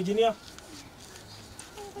chemical engineer?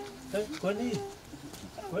 Kwani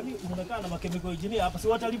unakaa na chemical engineer hapa, si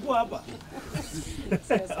watalipwa hapa?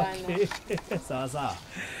 Sawa.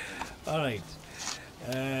 All right.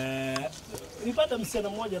 Nipata msichana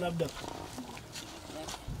mmoja labda.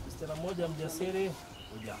 Msichana mmoja mjasiri.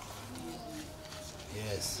 Uja.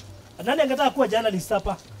 Yes. Nani angetaka kuwa journalist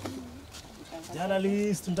hapa?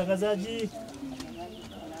 Journalist, mtangazaji.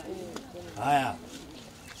 Haya.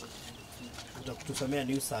 Utakutusomea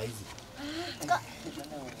news saa hizi.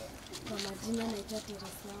 Kwa majina naitwa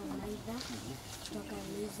Teresa Wamaidha kutoka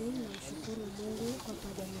Mezi. Namshukuru Mungu kwa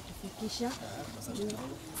pale ametufikisha.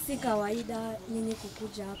 Si kawaida nyinyi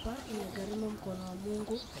kukuja hapa, inagharimu mkono wa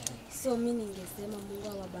Mungu. So mimi ningesema Mungu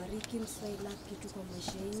awabariki, msiwaila kitu kwa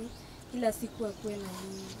maisha yenu. Kila siku akuwe na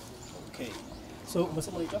nyinyi. Okay. So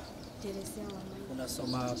umesema unaitwa? Teresa Wamaidha.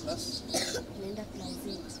 Unasoma class? Naenda class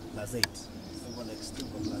 8. Class 8. Uko next to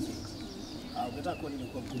class 8. Unataka kuwa nini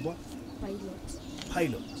kwa mkubwa?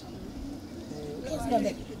 Pilot.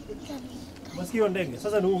 Masikio ndege.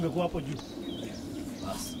 Sasa ni ungekuwa hapo juu.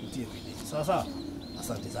 Basi, utie bidii. Sawa sawa.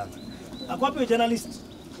 Asante sana. Ako wapi journalist?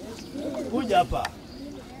 Kuja hapa.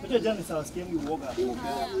 Kuja journalist awasikie mimi uoga.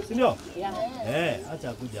 Si ndio? Acha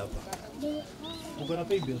akuja hapa. Uko na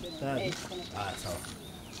paybill tayari? Sawa.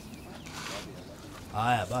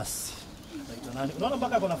 Haya basi. Unaona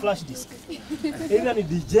mpaka kuna flash disk. Either ni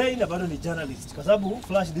DJ na bado ni journalist kwa sababu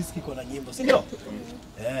flash disk iko na nyimbo, si ndio?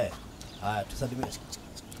 Haya tusalimie.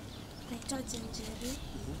 Naitwa Jenjeri.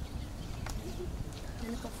 Na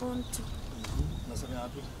niko form 2. Unasoma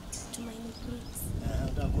wapi? Tumaini Groups.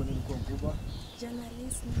 Unataka kuwa nini kwa mkubwa?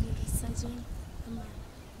 Journalist, neurosurgeon ama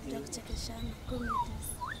kuchekeshana comedies.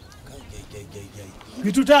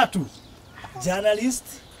 Vitu tatu. Journalist,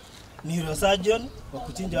 neurosurgeon wa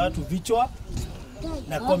kuchinja watu vichwa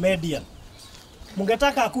na comedian.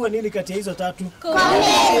 Mungetaka akuwe nini kati ya hizo tatu?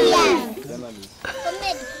 Comedian.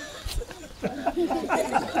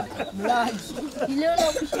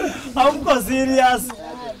 Hamko serious?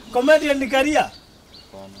 Comedian ni career?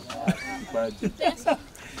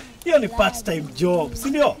 Hiyo ni part time job, si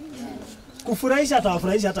ndio? Kufurahisha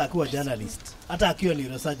atawafurahisha hata akiwa journalist, hata akiwa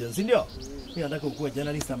neurosurgeon, si ndio? Mimi nataka ukuwa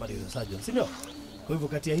journalist ama neurosurgeon, si ndio? Kwa hivyo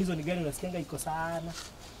kati ya hizo ni gani unasikianga iko sana?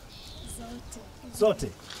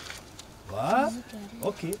 Zote.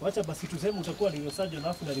 Okay, wacha basi tuseme utakuwa neurosurgeon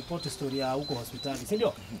alafu na report story ya huko hospitali, si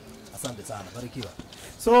ndio? Asante sana, barikiwa.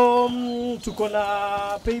 So tuko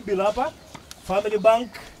na paybill hapa. Family Bank.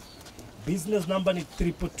 Business number ni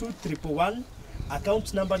 22211.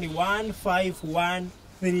 Account number ni 151328.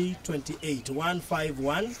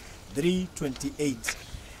 151328.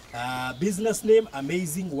 Business name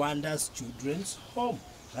Amazing Wonders Children's Home.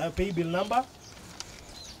 Paybill number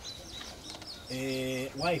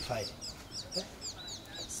Wi-Fi.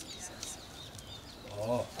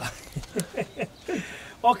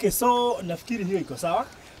 Okay, so nafikiri hiyo iko sawa.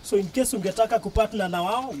 So in case ungetaka kupartner na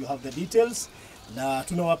wao, you have the details na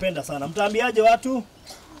tunawapenda sana. Mtaambiaje watu?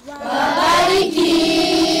 Wabarikiwe,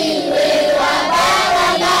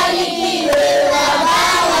 wabarikiwe,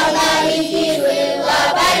 wabarikiwe,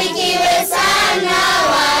 wabarikiwe sana,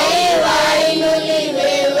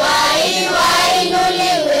 wainuliwe,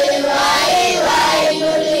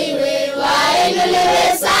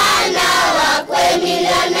 wainuliwe sana, wakwe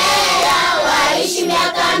milionea, waishi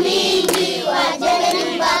miaka mingi, wajenge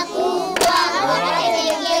nyumba kubwa,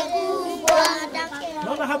 wajenge kubwa.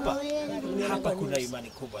 Naona hapa kuna imani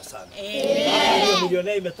kubwa sana. Hiyo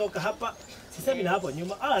milionea imetoka hapa. Sisemi na hapo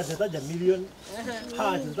nyuma, zinataja milioni.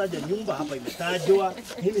 Zinataja nyumba hapa imetajwa.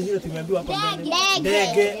 Hili hilo tumeambiwa hapa mbele.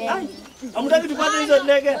 Ndege. Amtaki tupate hizo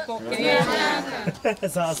ndege.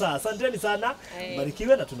 Sawa, asanteni sana.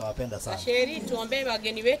 Barikiwe na tunawapenda sana. Sheri, tuombee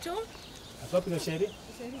wageni wetu. Hapo kuna Sheri?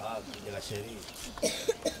 Kuna Sheri.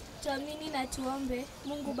 Tuamini na tuombe.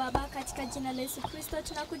 Mungu Baba, katika jina la Yesu Kristo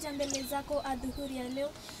tunakuja mbele zako adhuhuri ya leo.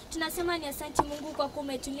 Tunasema ni asante Mungu kwa kuwa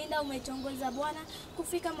umetulinda, umetuongoza Bwana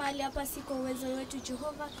kufika mahali hapa, si kwa uwezo wetu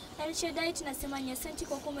Jehova. El Shaddai, tunasema ni asante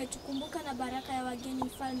kwa kuwa umetukumbuka na baraka ya wageni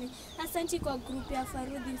Mfalme. Asante kwa grupu ya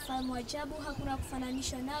Farudhi, Mfalme wa ajabu, hakuna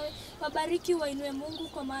kufananishwa nawe. Wabariki, wainue Mungu,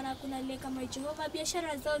 kwa maana hakuna aliye kama Jehova.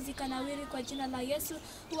 Biashara zao zikanawiri kwa jina la Yesu.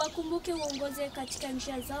 Uwakumbuke, uongoze katika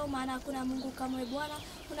njia zao, maana hakuna Mungu kama Bwana.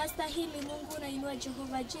 Unastahili Mungu, nainua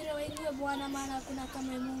Jehova Jire, wainue Bwana, maana hakuna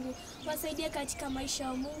kama Mungu. Wasaidie katika maisha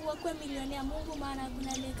ya Mungu, wakuwe milionea Mungu, maana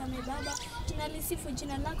hakuna aliye kama Baba. Tunalisifu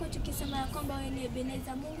jina lako tukisema ya kwamba wewe ni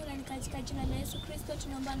Ebeneza Mungu, na ni katika jina la Yesu Kristo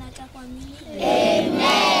tunaomba na atakuamini.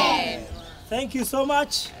 Amen. Thank you so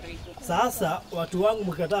much. Sasa watu wangu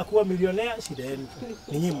mkikataa kuwa milionea, shida yenu.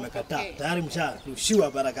 Ninyi mmekataa. Tayari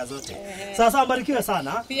msharushiwa baraka zote. Sasa mbarikiwe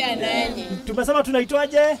sana. Pia nani? Tumesema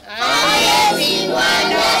tunaitwaje? Amazing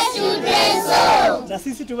Wonders Children's Home. Na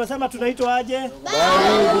sisi tumesema tunaitwaje?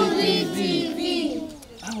 Farudhi TV.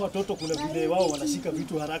 Watoto kuna vile wao wanashika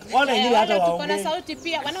vitu haraka. Wale wengine hata waongee. Tuko na sauti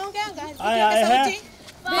pia. Wanaongeanga. Aya, Sauti.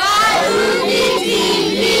 Farudhi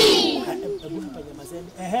TV.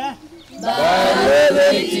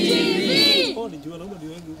 Farudhi TV. Nijua naomba ni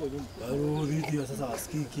wengi huko nyuma. Farudhi TV sasa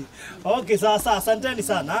wasikiki. Okay, sasa asanteni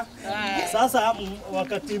sana. Sasa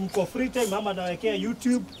wakati mko free time mama anawekea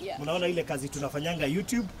YouTube, mnaona ile kazi tunafanyanga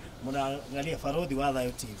YouTube. mnaangalia Farodhi wa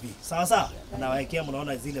Thayo TV. Sawa sawa? Nawaekea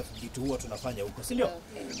mnaona zile vitu huwa tunafanya huko, si ndio?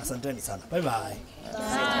 Asanteni sana. Bye bye.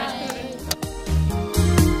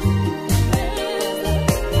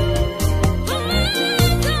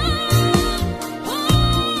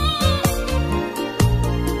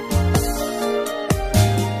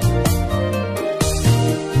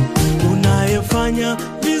 Unayefanya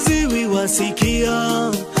viziwi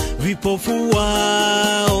wasikia, vipofu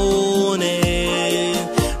waone,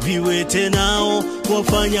 viwete nao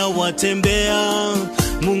wafanya watembea.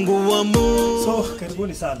 Mungu wa Mungu. So,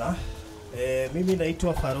 karibuni sana. Mimi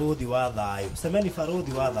naitwa Farodhi wa Thayo. Semeni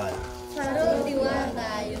Farodhi wa Thayo. Farodhi wa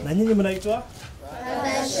Thayo. Na nyinyi mnaitwa?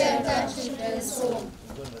 Father Shelter Children's Home.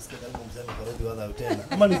 Ndio nasikia karibu mzee Farodhi wa Thayo tena.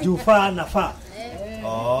 Kama ni jufaa na fa.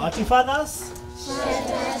 Ati fathers?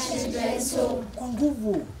 Shelter Children's Home. Kwa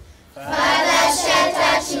nguvu. Father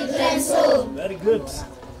Shelter Children's Home. Very good.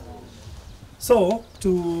 So,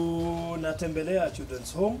 tunatembelea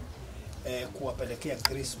Children's Home kuwapelekea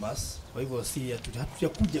Christmas. Kwa hivyo si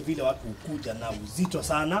hatujakuja vile watu hukuja na uzito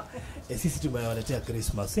sana. Sisi tumewaletea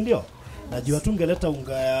Christmas, si ndio? Najua tungeleta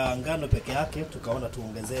unga ya ngano peke yake, tukaona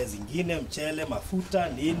tuongezee zingine, mchele, mafuta,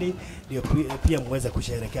 nini, ndio pia muweze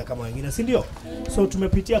kusherehekea kama wengine, si ndio? So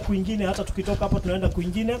tumepitia kwingine, hata tukitoka hapa tunaenda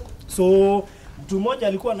kwingine. So mtu mmoja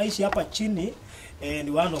alikuwa anaishi hapa chini,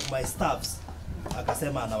 ni one of my staffs.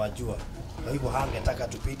 Akasema anawajua. Kwa hivyo hangetaka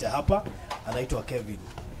tupite hapa, anaitwa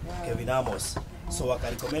Kevin Amos. So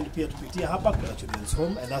wakarecommend pia tupitie hapa kwa Children's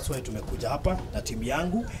Home, and that's why tumekuja hapa na timu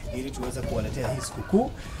yangu ili tuweze kuwaletea hii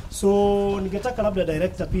sikukuu. So ningetaka labda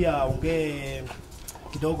director pia aongee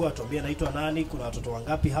kidogo, atuambie anaitwa nani, kuna watoto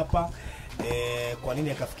wangapi hapa, kwa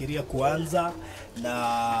nini akafikiria kuanza,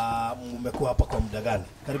 na mmekuwa hapa kwa muda gani?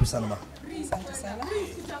 Karibu sana mama. Asante sana.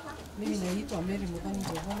 Mimi naitwa Mary Muthoni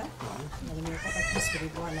Njogona na nimetoka Kisii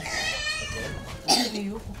Bwana. Lakini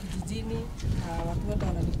huku kijijini watu wote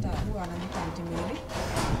wananiita Aunty Mary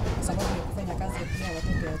kwa sababu ya kufanya kazi ya kulea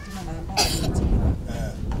watoto yatima na ambao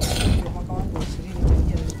wamejiliwa. Mwaka wangu wa 20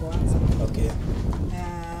 tangia nilipoanza. Okay.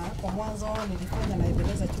 Kwa mwanzo nilifanya na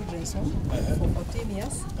Ebenezer Children's Home for 14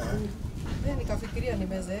 years. Nikafikiria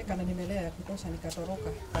nimezeeka na nimelea ya kutosha, nikatoroka.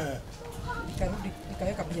 Nikarudi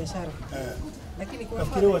nikaweka biashara. Lakini kwa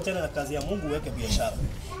nafikiri uachane na kazi ya Mungu uweke biashara.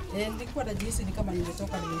 Nilikuwa najihisi ni kama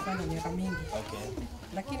nimetoka, nimefanya miaka mingi. Okay.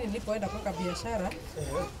 Lakini nilipoenda kuweka biashara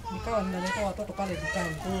nikawa ninaleta watoto pale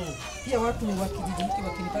dukani. Pia watu wa kijiji hiki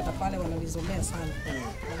wakinipata pale wananizomea sana.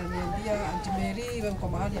 Wananiambia Aunty Mary, wewe uko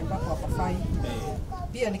mahali ambapo hapafai.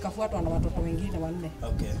 Pia nikafuatwa na watoto wengine 4.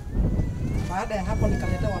 Okay. Baada ya hapo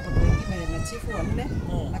nikaleta watoto wengine na chifu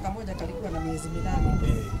 4 na kamoja kalikuwa na miezi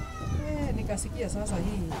 8. Nikasikia sasa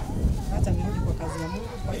hii acha nirudi kwa kazi ya Mungu,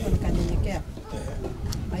 kwa hivyo nikanyenyekea.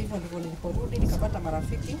 Na hivyo ndivyo niliporudi nikapata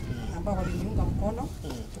marafiki ambao waliniunga mkono,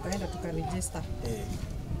 tukaenda tukaregister.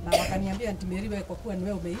 Na wakaniambia Aunty Mary, wewe kwa kuwa ni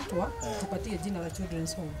wewe umeitwa, tupatie jina la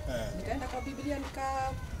Children's Home. Nikaenda kwa Biblia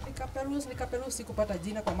nikaperusi sikupata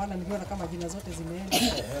jina kwa maana niliona kama jina zote zimeenda.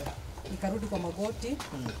 Nikarudi kwa magoti,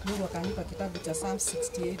 Mungu akanipa kitabu cha Psalm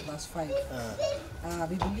 68 verse 5.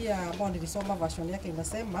 Biblia ambayo nilisoma version yake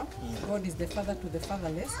inasema God is the father to the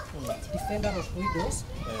fatherless, defender of widows,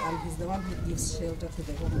 and he's the one who gives shelter to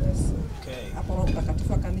the homeless. Hapo Roho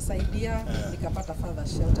Mtakatifu akanisaidia, nikapata Father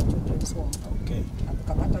Shelter Children's Home.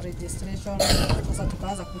 Tukapata registration, sasa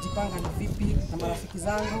tukaanza kujipanga ni vipi na marafiki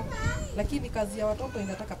zangu, lakini kazi ya watoto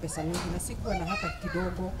inataka pesa nyingi na sikuwa na hata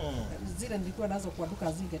kidogo. Zile nilikuwa nazo kwa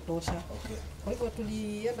duka zingetosha. Kwa hivyo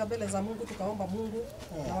tulienda mbele za Mungu tukaomba Mungu,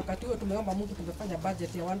 na wakati huo tumeomba Mungu tumefanya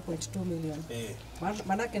budget ya 1.2 million.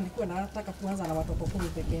 Manake nilikuwa nataka kuanza na watoto 10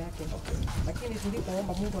 peke yake. Lakini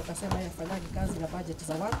tulipoomba Mungu akasema yeye afanyaje kazi na budget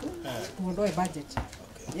za watu, tuondoe budget.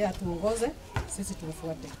 Yeye tuongoze, sisi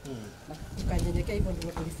tufuate. Na tukanyenyekea, hivyo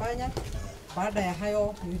ndivyo tulifanya. Baada ya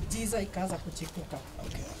hayo miujiza ikaanza kuchipuka.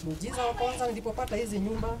 Muujiza wa kwanza nilipopata hizi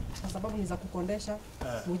nyumba kwa sababu ni za kukondesha.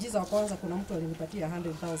 Muujiza wa kwanza kuna mtu alinipatia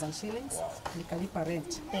 100,000 shillings, nikalipa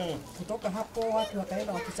rent. Kutoka hapo watu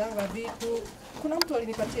wakaenda wakichanga vitu. Kuna mtu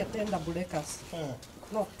alinipatia 10 double deckers.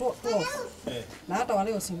 No, 12. Na hata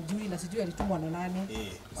waleo simjui na sijui alitumwa na nani.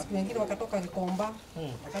 Watu wengine wakatoka Gikomba,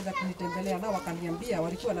 wakaja kunitembelea nao wakaniambia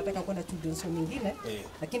walikuwa wanataka kwenda Children's Home nyingine,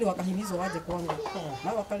 lakini wakahimizwa waje kwangu.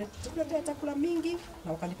 Na wakaletea chakula mingi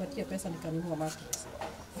na wakanipatia pesa nikanunua mattress.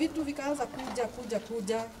 Vitu vikaanza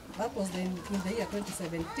kuja. That was in the year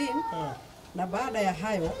 2017. Na baada ya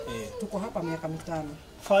hayo tuko hapa miaka 5.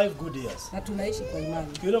 5 good years. Na tunaishi kwa imani.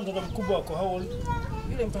 Yule mtoto mkubwa wako how old?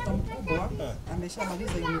 Yule mtoto mkubwa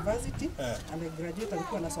ameshamaliza university, amegraduate,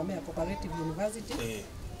 alikuwa anasomea Cooperative University.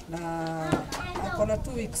 Na akona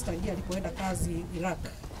 2 weeks tangia alipoenda kazi Iraq.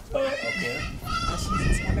 Okay.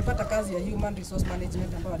 Amepata kazi ya human resource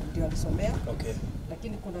management ambayo ndio alisomea. Okay.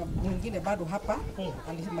 Lakini kuna mwingine bado hapa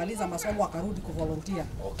alimaliza masomo akarudi kuvolunteer.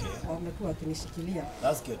 Okay. Wamekuwa akinishikilia.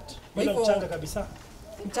 That's good. Kwa Yule hivyo- mchanga kabisa.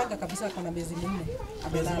 Mchanga kabisa kuna miezi minne. Miezi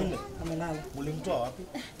Amelala. minne? Amelala. Mlimtoa wapi?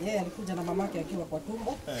 Yeye alikuja na mamake akiwa kwa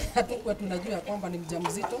tumbo. Hatukuwa tunajua kwamba ni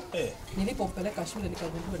mjamzito. Nilipompeleka shule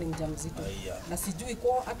nikagundua ni mjamzito. Na sijui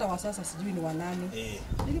kwa hata wa sasa sijui ni wa nani.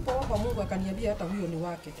 Nilipoomba Mungu akaniambia hata huyo ni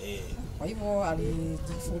wake. Kwa hivyo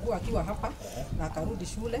alijifungua akiwa hapa na akarudi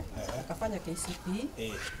shule, akafanya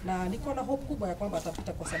KCPE na niko na hope kubwa ya kwamba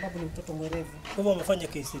atapita kwa sababu ni mtoto mwerevu. Kwa hivyo amefanya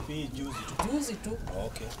KCPE juzi tu. Juzi tu.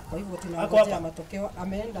 Okay. Kwa hivyo Ako tunangojea hapa? matokeo.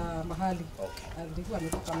 Ameenda mahali. Alikuwa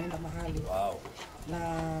ametoka ameenda mahali. Wow.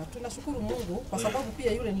 Na tunashukuru Mungu kwa sababu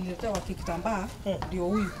pia yule nililetewa kikitambaa ndio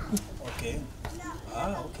huyu. Okay.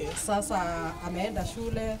 Okay. Sasa ameenda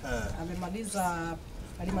shule,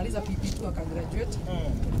 alimaliza PP2 akagraduate.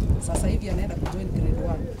 Sasa hivi anaenda kujoin grade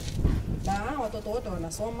 1. Na hawa watoto wote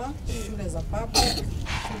wanasoma shule za public,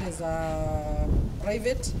 shule za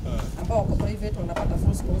private, ambao wako private wanapata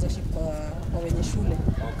full sponsorship kwa wenye shule.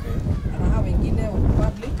 Okay. Na hawa wengine wako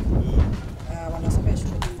public wanasomea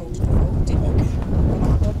shule tofauti tofauti. Kuna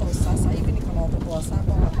watoto sasa hivi niko na watoto wa 7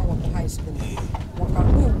 ambao wako high school. Mwaka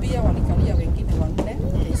huu pia walikalia wengine wanne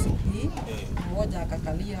KCPE. Mmoja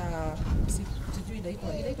akakalia sijui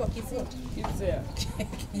inaitwa Kipsea.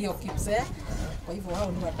 Hiyo Kipsea. Kwa hivyo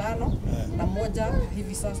hao ni 5 na mmoja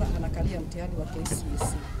hivi sasa anakalia mtihani wa KCSE.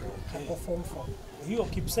 Hapo form 4. Hiyo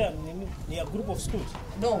Kipsea ni nini? Ni a group of schools?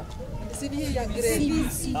 No. Si ni ya grade.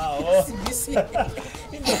 CBC. CBC.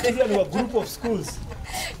 Hiyo ni a group of schools.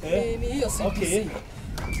 Ni hiyo CBC. Okay.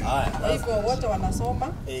 Kwa hivyo wote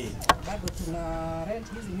wanasoma. Bado tuna rent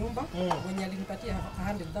hizi nyumba. Mwenye alinipatia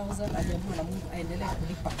 100,000 aliambiwa na Mungu aendelee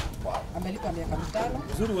kulipa. Amelipa miaka 5.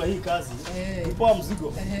 Uzuri wa hii kazi kupoa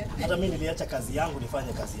mzigo. Hata mimi niliacha kazi yangu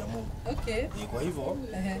nifanye kazi ya Mungu. Okay. Kwa hivyo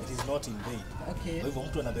it is not in vain. Okay. Kwa hivyo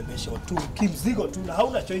mtu anabebesha tu kimzigo tu na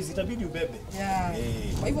hauna choice, itabidi ubebe. Yeah.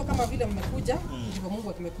 Kwa hivyo kama vile mmekuja ndivyo Mungu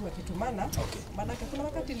akimekuwa kitumana. Maana kuna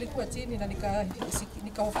wakati nilikuwa chini na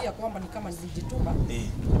nikahofia kwamba ni kama nilijituma.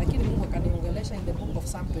 Lakini Mungu akaniongelesha in the book of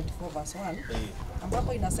Psalm 24 verse 1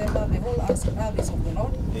 ambapo inasema the whole earth is of the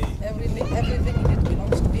Lord, everything in it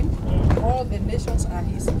belongs to him, all the nations are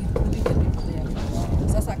his, including the people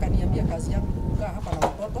there. Sasa akaniambia kazi yangu kukaa hapa na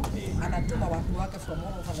watoto, anatuma watu wake from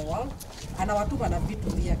all over the world, anawatuma na vitu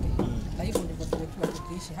vyake. Na hivyo ndivyo tumekuwa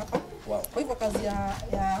tukiishi hapa. Kwa hivyo kazi ya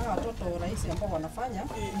hawa watoto rahisi ambao wanafanya,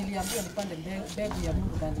 niliambiwa nipande mbegu ya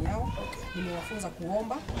Mungu ndani yao. Nimewafunza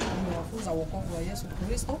kuomba, nimewafunza wokovu wa Yesu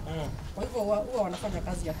Kristo. Kwa hivyo huwa wanafanya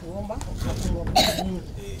kazi ya kuomba na kumwabudu Mungu.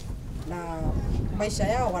 Na maisha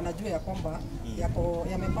yao wanajua ya kwamba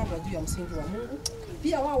yamepandwa juu ya msingi wa Mungu.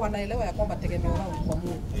 Pia wao wanaelewa ya kwamba tegemeo lao ni kwa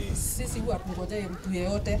Mungu. Sisi huwa tungojee mtu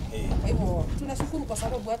yeyote. Kwa hivyo tunashukuru kwa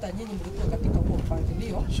sababu hata nyinyi mlikuwa katika huo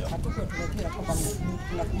mpangilio. Hatukuwa tunajua ya kwamba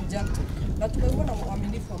tunakuja. Na tumeuona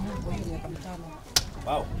uaminifu wa Mungu kwa hiyo miaka 5.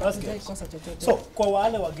 Wow, that's good. So, kwa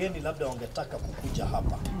wale wageni labda wangetaka kukuja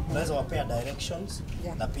hapa, unaweza wapea directions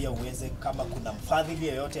na pia uweze kama kuna mfadhili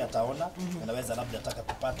yeyote ataona, unaweza labda ataka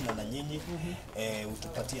kupartner na nyinyi,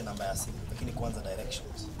 utupatie namba ya simu. Lakini kwanza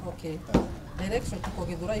directions. Okay. Direction tuko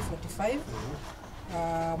Githurai 45.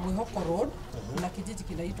 Mwihoko Road na kijiji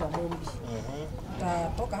kinaitwa Mombi.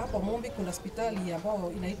 Utatoka hapo Mombi kuna hospitali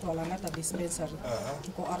ambayo inaitwa Langata Dispensary.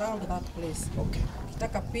 Tuko around that place. Okay.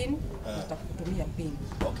 Ukitaka pin nitakutumia pin.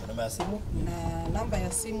 Okay, namba ya simu? Na namba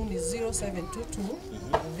ya simu ni 0722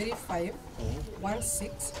 35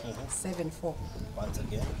 1674. Once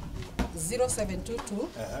again. 0722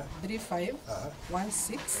 35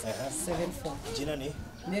 1674. Jina ni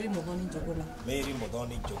Mary Muthoni Njuguna. Mary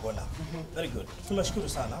Muthoni Njuguna. Very good. Tunashukuru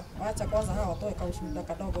sana. Acha kwanza hawa watoe kaushuhuda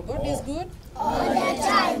kadogo. God is good all the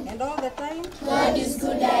time. And all the time. God is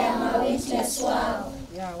good, I am a witness. Wow.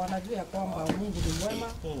 Ya wanajua ya kwamba Mungu ni mwema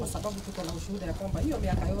kwa sababu tuko na ushuhuda ya kwamba hiyo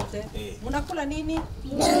miaka yote mnakula nini?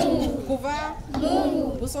 Mungu. Kuvaa?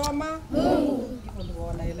 Mungu. Kusoma? Mungu. Hivyo ndivyo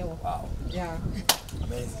wanaelewa. Wow. Yeah.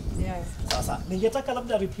 Amazing. Yeah. Sasa ningetaka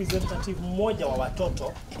labda representative mmoja wa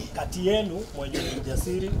watoto kati yenu mwenye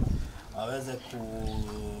ujasiri aweze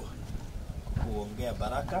kuongea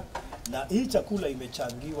baraka, na hii chakula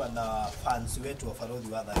imechangiwa na fans wetu wa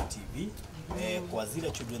Farodhi wa TV. Kwa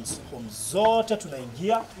zile children's home zote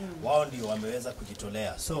tunaingia, wao ndio wameweza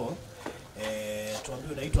kujitolea. So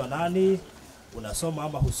tuambie unaitwa nani, unasoma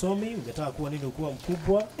ama husomi, ungetaka kuwa nini ukuwa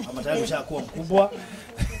mkubwa ama tayari umeshakuwa mkubwa?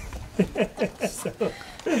 So,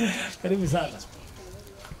 karibu sana.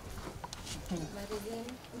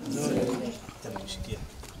 Nzuri. Tena kushikia.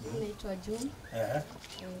 Naitwa June.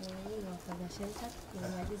 Nafanya shelter,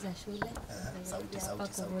 nimemaliza shule. Sauti, Hapa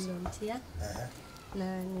kwa volunteer.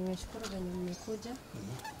 Na nimeshukuru venye mmekuja.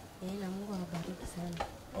 Na Mungu awabariki sana.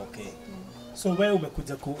 Okay. So wewe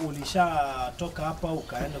umekuja ulishatoka hapa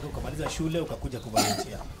ukaenda ukamaliza shule ukakuja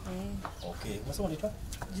kuvolunteer. Okay. Unasema unaitwa?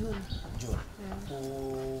 June. June.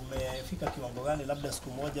 Umefika kiwango gani labda siku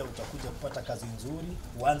moja utakuja kupata kazi nzuri,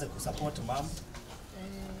 uanze kusupport mom?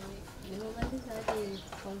 Nimemaliza hadi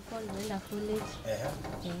form 4 naenda college.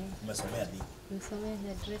 Umesomea nini? Nimesomea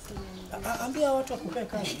hairdressing and ambia watu wakupee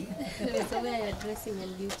kazi. Nimesomea hairdressing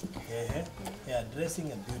and beauty. Hairdressing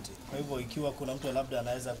and beauty. Kwa hivyo ikiwa kuna mtu labda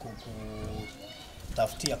anaweza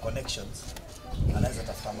kutafutia connections, anaweza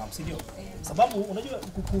tafuta mom, si ndio? Sababu unajua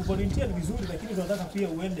kuvolunteer ni vizuri, lakini tunataka pia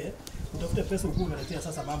uende utafute pesa ukuu unaletea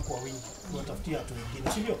sasa mom kwa wingi. Unatafutia watu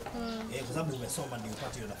wengine, si ndio? Kwa sababu umesoma ndio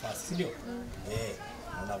upate hiyo nafasi, si ndio?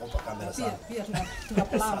 Unaogopa kamera sana. Pia tuna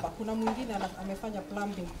plumber. Kuna mwingine amefanya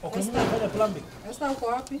plumbing. Okay, amefanya plumbing. Esther uko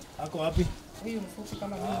wapi? Ako wapi? Huyu mfupi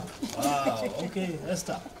kama mimi. Okay,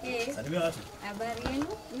 Esther. Salimia watu. Habari yenu?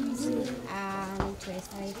 Naitwa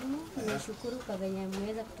Esther Irimo. Nashukuru kwa venye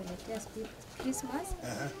mmeweza kutuletea Christmas.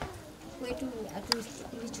 Kwetu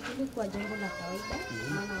ilichukuliwa kwa jambo la kawaida,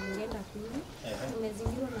 maana mngeenda kule.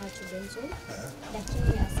 Tumezingirwa na children's home.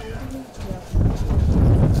 Lakini asante juu ya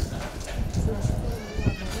tunashukuru Mungu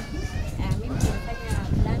awabariki. Mimi nafanya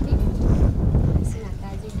planning. Sina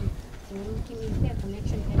kazi. Nikimipea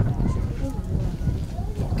connection kwa shukuru Mungu awabariki.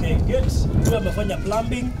 Okay, good. Wewe umefanya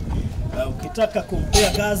plumbing. Ukitaka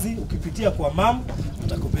kumpea kazi ukipitia kwa mam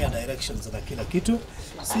utakupea directions na kila kitu.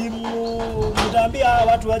 Simu mtaambia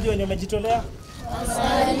watu waje wenye wamejitolea.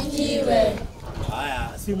 Wasarikiwe.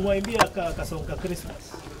 Haya, simu waimbia kasonga Christmas.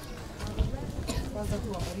 Kwanza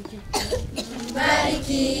tuwabariki.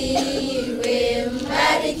 Mbarikiwe,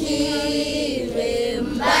 mbarikiwe,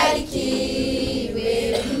 mbarikiwe,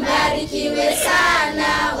 mbarikiwe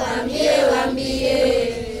sana. Waambie,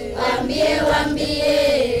 waambie, waambie,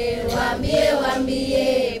 waambie, waambie,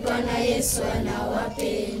 waambie, Bwana Yesu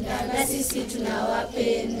anawapenda na sisi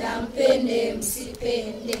tunawapenda, mpende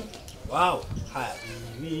msipende. Wow, haya.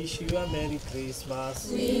 We wish you a Merry Christmas.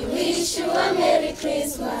 We wish you a Merry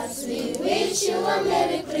Christmas. We wish you a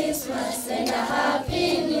Merry Christmas and a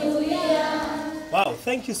Happy New Year. Wow,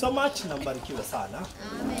 thank you so much. Nambarikiwe sana.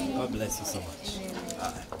 Amen. God bless you so much.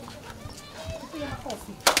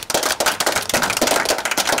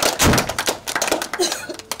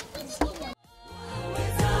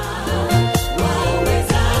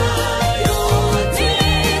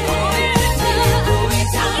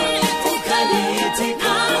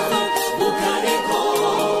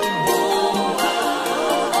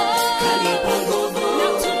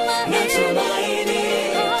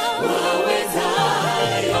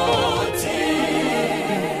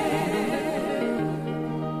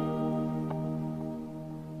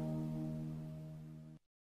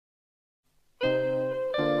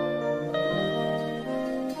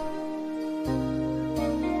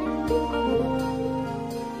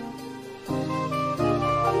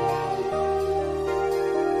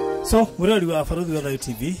 So, murali wa Farodhi wa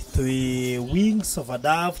TV, tui Wings of a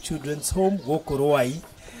Dove Children's Home goko Rwai.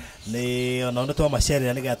 Ni onaona twa machere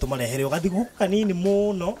na niga tumarehere ugathigu kanini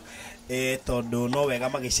muno tondu no wega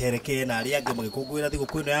magicereke na ari ange magikungwira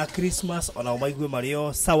thiguku ino ya Christmas ona umaigue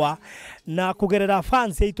mario sawa na kugerera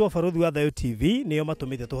fans yaitwa Farodhi wa TV niyo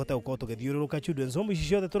matumite tuhote gukorwo tugithiururuka children's home ici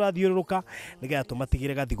ciothe turathiururuka niga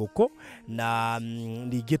tumatigire gathiguku na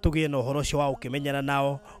ningi tugie no horo cio wa ukimenyana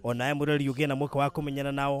nao ona emureri ugie na mweke wa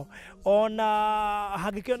kumenyana nao ona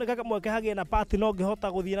hangikioneka mweke hagie na party no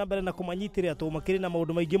ngihota guthie na mbere na kumanyitira tu makiri na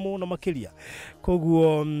maundu maingi muno makiria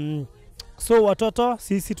koguo so watoto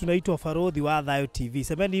sisi tunaitwa Farodhi wa Thayo TV.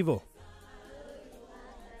 Semeni hivyo.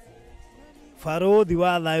 Farodhi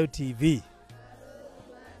wa Thayo TV.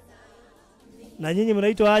 Na nyinyi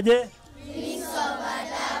mnaitwa aje? Wings of a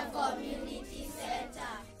Dove Community Center.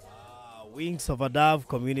 Wings of a Dove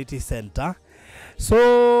Community Center.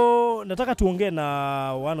 So nataka tuongee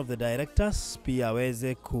na one of the directors pia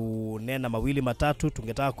aweze kunena mawili matatu.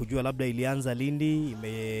 Tungetaka kujua labda ilianza lini,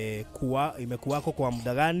 imekuwako kwa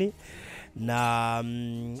muda gani, na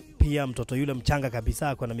pia mtoto yule mchanga kabisa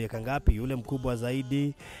ako na miaka ngapi, yule mkubwa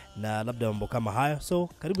zaidi, na labda mambo kama hayo. So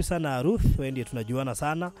karibu sana Ruth, wewe ndiye tunajuana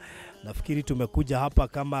sana. Nafikiri tumekuja hapa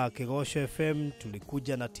kama Kegosho FM,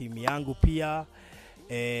 tulikuja na timu yangu pia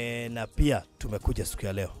na pia tumekuja siku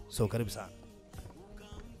ya leo. So karibu sana.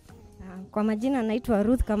 Kwa majina naitwa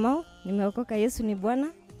Ruth Kamau, nimeokoka Yesu ni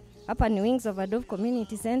Bwana. Hapa ni Wings of a Dove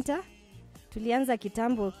Community Center. Tulianza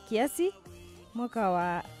kitambo kiasi mwaka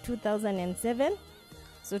wa 2007.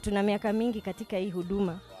 So tuna miaka mingi katika hii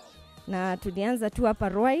huduma. na tulianza tu hapa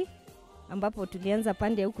Ruai, ambapo tulianza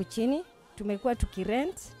pande huku chini. Tumekuwa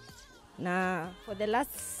tukirent, na for the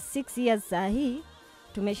last 6 years saa hii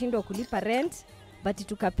tumeshindwa kulipa rent, but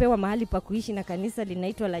tukapewa mahali pa kuishi na kanisa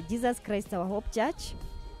linaitwa la Jesus Christ Our Hope Church.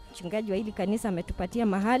 Mchungaji wa hili kanisa ametupatia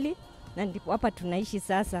mahali, na ndipo hapa tunaishi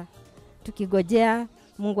sasa, tukigojea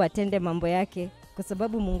Mungu atende mambo yake, kwa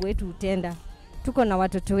sababu Mungu wetu hutenda. Tuko na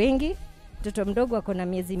watoto wengi. Mtoto mdogo ako na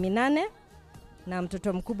miezi 8 na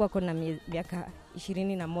mtoto mkubwa ako na miaka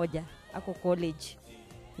 21, ako college.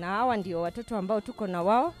 Na hawa ndio watoto ambao tuko na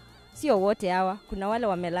wao. Sio wote hawa, kuna wale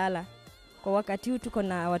wamelala. Kwa wakati huu tuko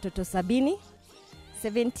na watoto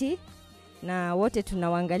 70 na wote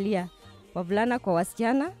tunawaangalia, wavulana kwa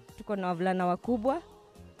wasichana. Tuko na wavulana wakubwa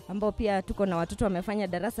ambao pia tuko na watoto wamefanya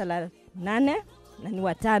darasa la 8 na ni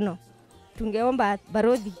 5. Tungeomba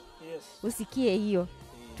Barodhi usikie hiyo.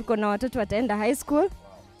 Tuko na watoto wataenda high school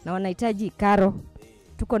na wanahitaji karo.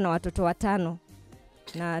 Tuko na watoto 5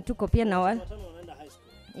 na tuko pia na wale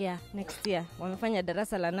next year wamefanya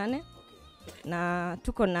darasa la 8 na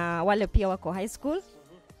tuko na wale pia wako high school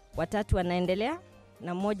 3 wanaendelea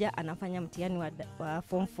na mmoja anafanya mtihani wa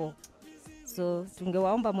form 4. So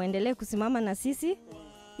tungewaomba muendelee kusimama na sisi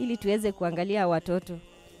ili tuweze kuangalia watoto.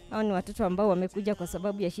 Hao ni watoto ambao wamekuja kwa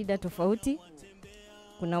sababu ya shida tofauti.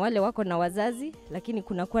 Kuna wale wako na wazazi lakini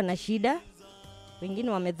kunakuwa na shida. Wengine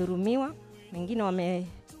wamedhulumiwa, wengine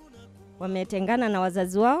wametengana na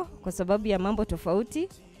wazazi wao kwa sababu ya mambo tofauti,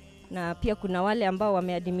 na pia kuna wale ambao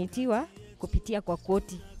wameadimitiwa kupitia kwa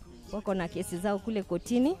koti. Wako na kesi zao kule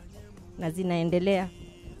kotini na zinaendelea.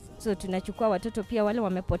 So tunachukua watoto pia wale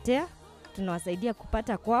wamepotea, tunawasaidia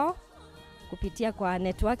kupata kwao kupitia kwa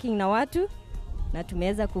networking na watu, na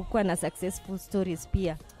tumeweza kukua na successful stories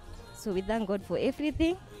pia. So we thank God for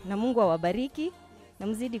everything, na Mungu awabariki na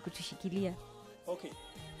mzidi kutushikilia. Okay.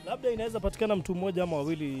 Labda inaweza patikana mtu mmoja ama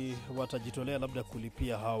wawili watajitolea labda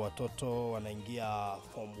kulipia hawa watoto wanaingia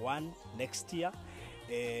form 1 next year.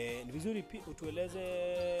 Ni vizuri utueleze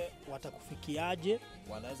watakufikiaje,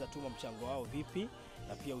 wanaweza tuma mchango wao vipi,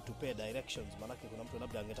 na pia utupe directions, maana kuna mtu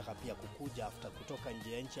labda angetaka pia kukuja after kutoka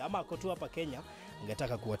nje ya nchi ama ako tu hapa Kenya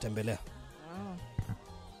angetaka kuwatembelea.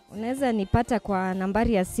 Unaweza nipata kwa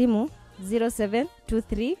nambari ya simu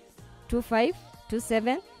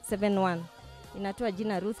 0723252771. Inatoa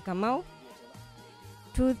jina Ruth Kamau.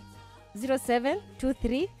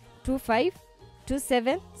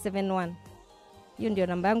 0723252771. Hiyo ndio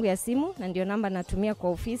namba yangu ya simu na ndio namba natumia kwa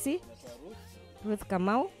ofisi. Ruth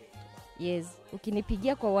Kamau. Yes,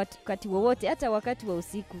 ukinipigia kwa wakati wowote, hata wakati wa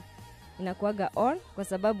usiku inakuaga on, kwa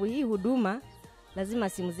sababu hii huduma lazima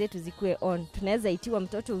simu zetu zikuwe on. Tunaweza itiwa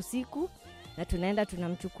mtoto usiku na tunaenda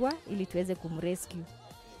tunamchukua ili tuweze kumrescue.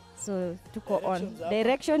 So tuko on.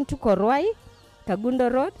 Direction tuko Ruai, Kagundo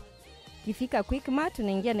Road. Kifika Quickmart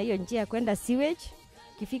tunaingia na hiyo njia kwenda sewage.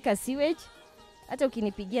 Kifika sewage hata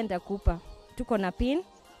ukinipigia nitakupa. Tuko na pin.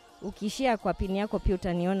 Ukishare kwa pin yako pia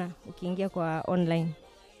utaniona ukiingia kwa online.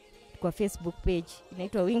 Kwa Facebook page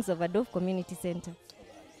inaitwa Wings of a Dove Community Center.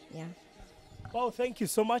 Yeah. Wow, thank you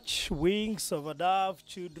so much, Wings of a Dove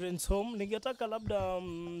Children's Home. Ningetaka labda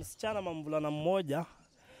msichana mvulana mmoja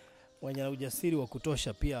mwenye ujasiri wa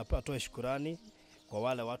kutosha pia atoe shukrani kwa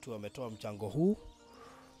wale watu wametoa mchango huu.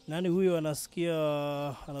 Nani huyo anasikia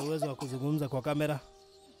ana uwezo wa kuzungumza kwa kamera?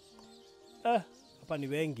 Hapa ni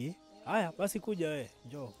wengi. Haya, basi kuja wewe,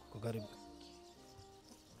 njoo kwa karibu.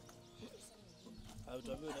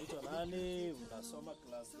 Utaambia unaitwa nani, unasoma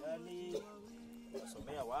class gani,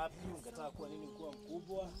 unasomea wapi, ungetaka kuwa nini kuwa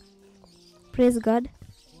mkubwa? Praise God.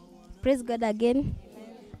 Praise God again.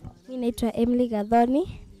 Mimi naitwa Emily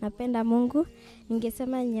Gathoni. Napenda Mungu.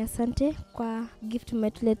 Ningesema ni asante kwa gift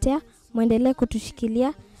umetuletea. Muendelee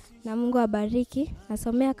kutushikilia na Mungu abariki.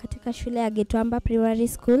 Nasomea katika shule ya Gitwamba Primary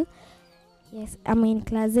School. Yes, I'm in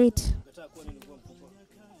class 8. Ungetaka kuwa nini kuwa mkubwa?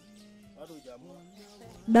 Bado hujaamua?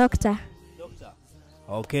 Doctor. Doctor.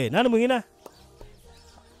 Okay, nani mwingine?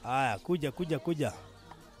 Haya, kuja.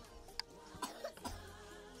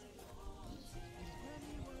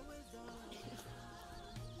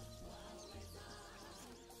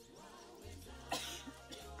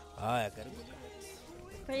 Haya, karibu.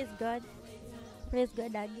 Praise God. Praise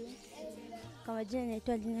God again. Kwa jina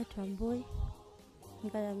naitwa Linet Wambui.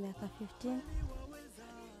 Niko na miaka 15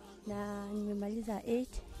 na nimemaliza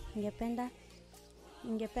 8.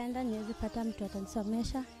 Ningependa niweze pata mtu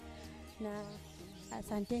atanisomesha, na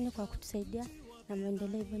asanteni kwa kutusaidia na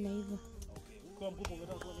muendelee hivyo na hivyo. Kwa mkubwa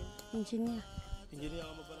ungetaka kuwa nini? Engineer. Engineer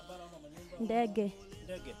wa barabara ama manyumba? Ndege.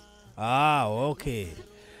 Okay.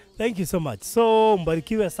 Thank you so much. So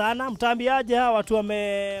mbarikiwe sana. Mtaambiaje hawa watu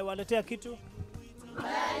wamewaletea kitu?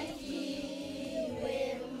 Mbarikiwe.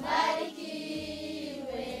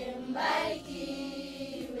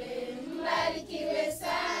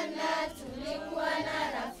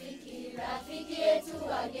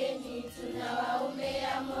 wageni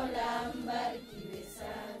tunawaombea Mola mbarikiwe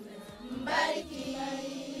sana.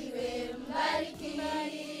 Mbarikiwe,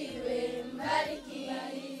 mbarikiwe,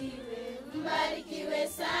 mbarikiwe, mbarikiwe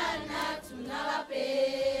sana.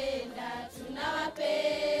 Tunawapenda,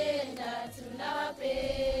 tunawapenda,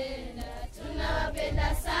 tunawapenda,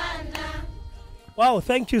 tunawapenda sana. Wow,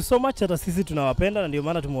 thank you so much. Hata sisi tunawapenda na ndio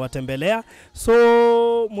maana tumewatembelea. So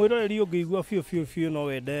mwiroreri ungĩigua fiu no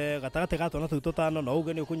wende gatagate ga twana tũu tũtano no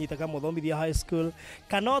uge nĩ ũkũnyita ka mũthomithia high school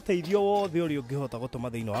kana ũteithio wothe ũrĩa ũngĩhota gũtũma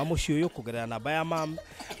thĩinĩ wa mũciĩ ũyũ kũgerera namba ya mam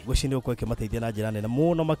ngwĩciria nĩ ũgũkorwo ĩkĩmateithia na njĩra nene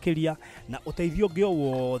mũno makĩria, na ũteithio ũngĩ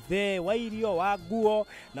wothe wa irio wa nguo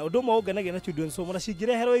na ũndũ ũmwe ũngenagia na children's home na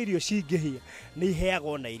cingĩreherwo irio cingĩhia nĩ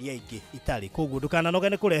iheagwo na iria ingĩ itarĩ, koguo ndũkananoge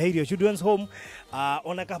nĩ kũrehe irio children's home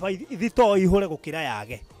ona kaba ithito ihũre gũkĩra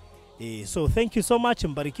yage. So thank you so much,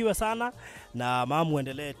 mbarikiwe sana na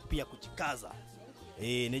muendelee pia kuchikaza.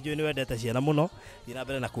 Nijue ni wendete ciana muno, ina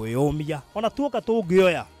mbere na kwĩyũmia ona tuoka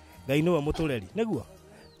tũngĩoya Ngai nĩwe mũtũreri nĩguo.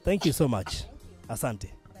 Thank you so much, asante.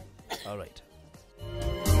 All right.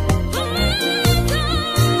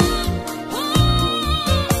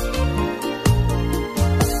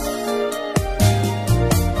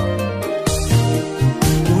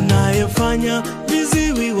 Unayefanya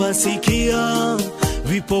viziwi wasikia,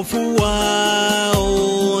 vipofu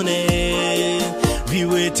waone,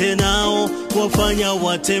 viwete nao wafanya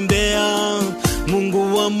watembea.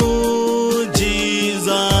 Mungu wa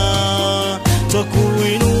muujiza,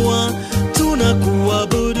 twakuinua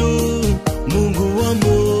tunakuabudu. Mungu wa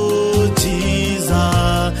muujiza,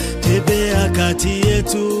 tembea kati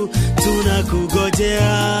yetu,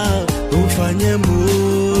 tunakugojea ufanye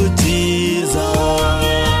muujiza.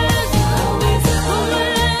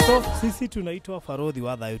 So, sisi tunaitwa Farodhi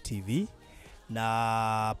wa Thayo TV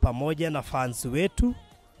na pamoja na fans wetu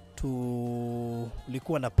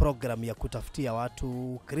tulikuwa na program ya kutafutia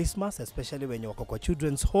watu Christmas, especially wenye wako kwa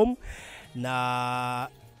children's home, na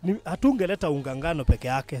hatungeleta ungangano peke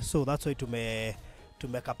yake, so that's why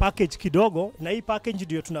tumeka package kidogo, na hii package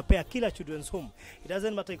ndio tunapea kila children's home. It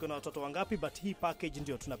doesn't matter iko na watoto wangapi, but hii package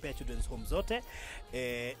ndio tunapea children's home zote.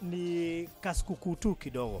 Ni kaskuku tu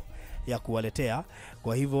kidogo ya kuwaletea.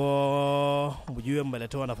 Kwa hivyo mjue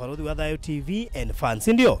mmeletewa na Farodhi wa Thayo TV and fans,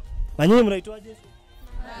 ndio? Na nyinyi mnaitwaje?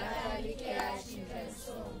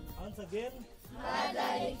 Once again,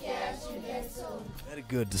 very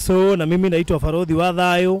good. So na mimi naitwa Farodhi wa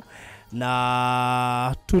Thayo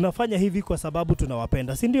na tunafanya hivi kwa sababu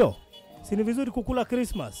tunawapenda, si ndio? Si ni vizuri kukula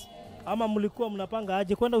Christmas? Ama mlikuwa mnapanga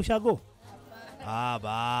aje kwenda ushago?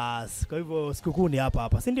 Bas. Kwa hivyo sikukuu ni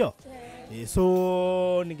hapa, si ndio?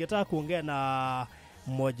 So ningetaka kuongea na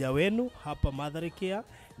mmoja wenu hapa Mother Care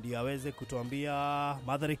ndio aweze kutuambia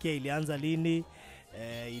Mother Care ilianza lini,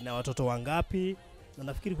 ina watoto wangapi, na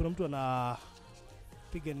nafikiri kuna mtu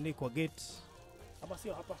anapiga nini kwa gate. Ama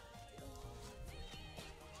sio hapa?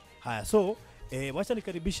 Haya, so wacha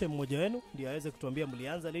nikaribishe mmoja wenu ndio aweze kutuambia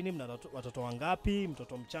mlianza lini, mna watoto wangapi,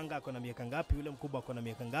 mtoto mchanga ako na miaka ngapi, yule mkubwa ako na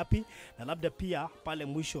miaka ngapi, na labda pia pale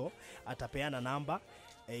mwisho atapeana namba.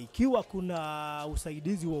 Ikiwa kuna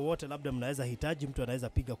usaidizi wowote labda mnaweza hitaji, mtu anaweza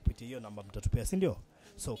piga kupitia hiyo namba mtatupea, si ndio?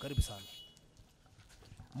 So karibu sana.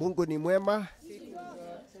 Mungu ni mwema.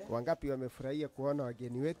 Wangapi wamefurahia kuona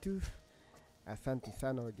wageni wetu? Asante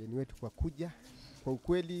sana wageni wetu kwa kuja. Kwa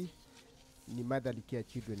ukweli ni Mother Care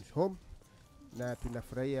Children's Home na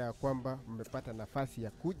tunafurahia kwamba mmepata nafasi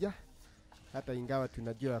ya kuja, hata ingawa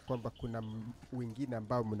tunajua kwamba kuna wengine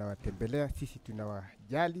ambao mnawatembelea. Sisi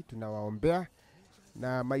tunawajali, tunawaombea,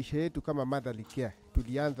 na maisha yetu kama Mother Care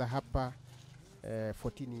tulianza hapa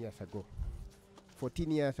 14 years ago.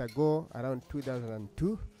 14 years ago, around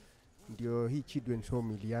 2002 ndio hii children's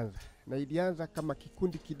home ilianza, na ilianza kama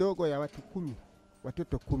kikundi kidogo ya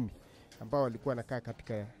watoto 10 ambao walikuwa nakaa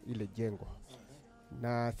katika ile jengo,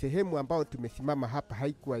 na sehemu ambao tumesimama hapa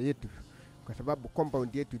haikuwa yetu, kwa sababu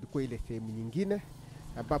compound yetu ilikuwa ile sehemu nyingine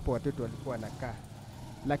ambapo watoto walikuwa nakaa.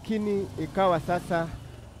 Lakini ikawa sasa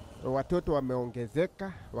watoto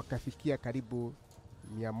wameongezeka wakafikia karibu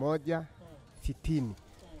 160,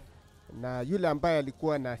 na yule ambaye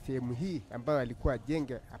alikuwa na sehemu hii ambayo alikuwa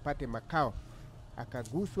jenge apate makao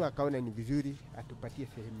akaguswa, akaona ni vizuri atupatie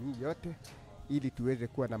sehemu hii yote ili tuweze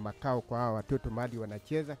kuwa na makao kwa hawa watoto mahali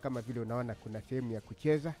wanacheza. Kama vile unaona kuna sehemu ya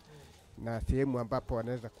kucheza na sehemu ambapo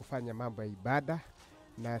wanaweza kufanya mambo ya ibada,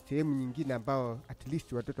 na sehemu nyingine ambao at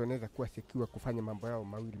least watoto wanaweza kuwa secure kufanya mambo yao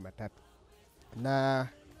mawili matatu. Na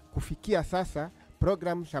kufikia sasa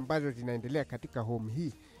programs ambazo zinaendelea katika home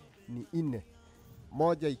hii ni 4.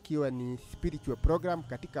 Moja ikiwa ni spiritual program.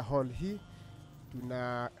 Katika hall hii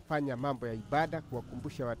tunafanya mambo ya ibada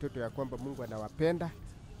kuwakumbusha watoto ya kwamba Mungu anawapenda,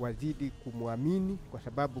 wazidi kumwamini, kwa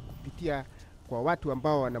sababu kupitia kwa watu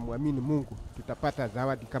ambao wanamwamini Mungu tutapata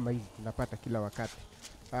zawadi kama hizi tunapata kila wakati.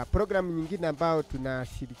 Programu nyingine ambao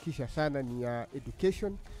tunashirikisha sana ni ya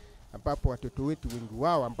education, ambapo watoto wetu wengi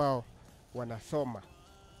wao ambao wanasoma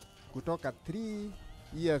kutoka 3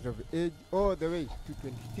 years of age all the way to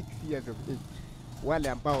 26 years of age, wale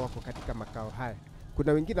ambao wako katika makao haya.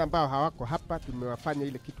 Kuna wengine ambao hawako hapa, tumewafanya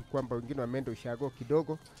ile kitu kwamba wengine wameenda ushago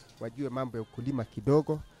kidogo, wajue mambo ya ukulima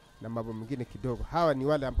kidogo na mambo mengine kidogo. Hawa ni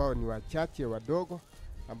wale ambao ni wachache wadogo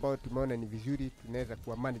ambao tumeona ni vizuri tunaweza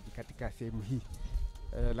kuwa manage katika sehemu hii.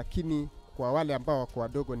 Lakini kwa wale ambao wako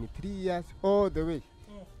wadogo ni 3 years all the way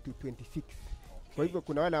to 26. Kwa hivyo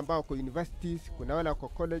kuna wale ambao wako universities, kuna wale wako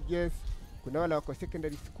colleges, kuna wale wako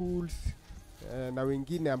secondary schools, na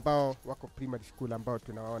wengine ambao wako primary school ambao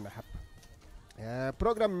tunawaona hapa.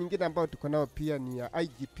 Program nyingine ambao tuko nao pia ni ya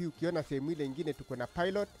IGP. Ukiona sehemu ile nyingine tuko na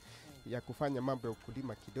pilot ya kufanya mambo ya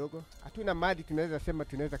ukulima kidogo. Hatuna mahali tunaweza sema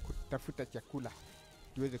tunaweza kutafuta chakula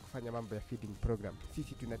tuweze kufanya mambo ya feeding program.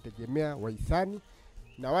 Sisi tunategemea wahisani,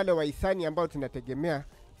 na wale wahisani ambao tunategemea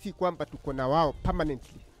si kwamba tuko na wao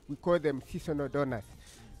permanently. We call them seasonal donors,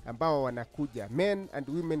 ambao wanakuja, men and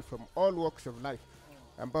women from all walks of life,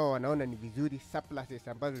 ambao wanaona ni vizuri surpluses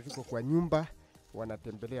ambazo ziko kwa nyumba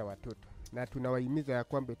wanatembelea watoto. Na tunawahimiza ya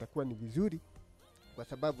kwamba itakuwa ni vizuri, kwa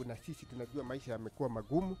sababu na sisi tunajua maisha yamekuwa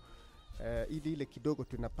magumu. Ili ile kidogo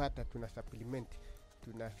tunapata tuna supplement,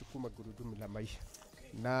 tunasukuma gurudumu la maisha.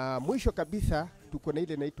 Na mwisho kabisa tuko na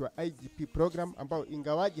ile inaitwa IGP program, ambao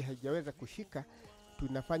ingawaji haijaweza kushika,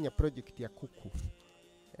 tunafanya project ya kuku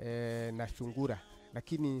na sungura,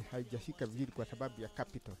 lakini haijashika vizuri kwa sababu ya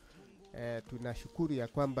capital. Tunashukuru ya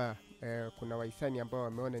kwamba kuna wahisani ambao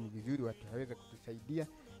wameona ni vizuri wataweza kutusaidia,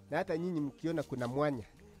 na hata nyinyi mkiona kuna mwanya,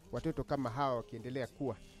 watoto kama hawa wakiendelea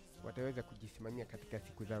kuwa wataweza kujisimamia katika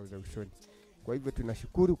siku zao za usoni. Kwa hivyo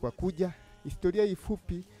tunashukuru kwa kuja. Historia hii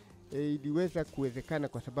fupi iliweza kuwezekana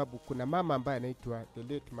kwa sababu kuna mama ambaye anaitwa the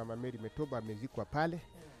late Mama Mary Metoba amezikwa pale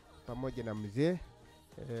pamoja na mzee.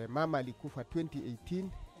 Mama alikufa 2018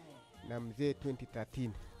 na mzee 2013.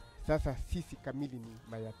 Sasa sisi kamili ni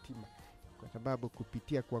mayatima, kwa sababu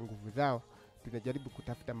kupitia kwa nguvu zao tunajaribu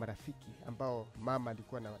kutafuta marafiki ambao mama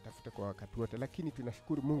alikuwa anawatafuta kwa wakati wote. Lakini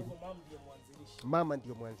tunashukuru Mungu, mama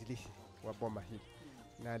ndio mwanzilishi wa boma hili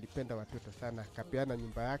na alipenda watoto sana, kapeana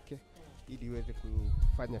nyumba yake ili iweze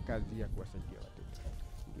kufanya kazi ya kuwasaidia watoto.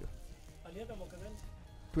 Ndio. Alienda mwaka gani?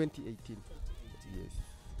 2018. Yes.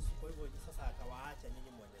 Kwa hivyo sasa akawaacha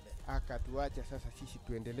nyinyi muendelee. Akatuacha sasa sisi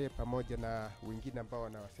tuendelee pamoja na wengine ambao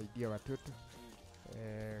wanawasaidia watoto.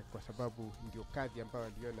 Kwa sababu ndio kazi ambayo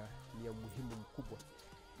aliona ni ya umuhimu mkubwa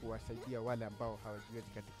kuwasaidia wale ambao hawajiwezi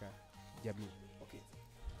katika jamii. Okay.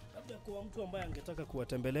 Labda kwa mtu ambaye angetaka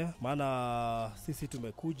kuwatembelea, maana sisi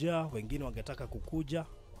tumekuja, wengine wangetaka kukuja,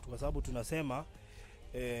 kwa sababu tunasema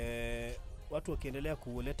watu wakiendelea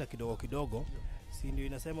kuleta kidogo kidogo, si ndio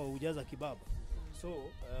inasema ujaza kibaba. So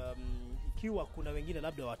ikiwa kuna wengine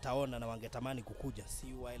labda wataona na wangetamani kukuja,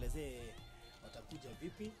 si waelezee watakuja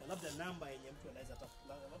vipi, na labda namba yenye mtu anaweza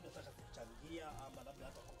labda ataka kuchangia ama labda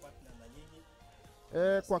hata kupartner na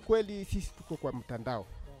nyinyi. Kwa kweli sisi tuko kwa mtandao.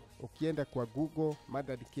 Ukienda kwa Google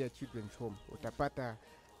Mother Care Children's Home utapata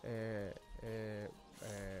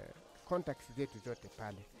contacts zetu zote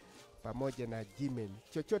pale, pamoja na Gmail.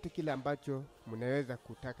 Chochote kile ambacho mnaweza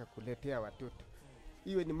kutaka kuletea watoto,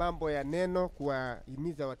 iwe ni mambo ya neno,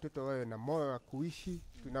 kuwahimiza watoto wawe na moyo wa kuishi,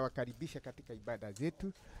 tunawakaribisha katika ibada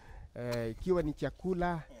zetu. Ikiwa ni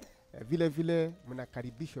chakula, vile vile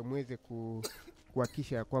mnakaribishwa muweze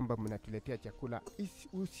kuhakikisha ya kwamba mnatuletea chakula.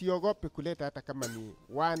 Usiogope kuleta hata kama ni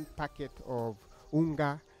 1 packet of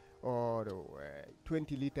unga or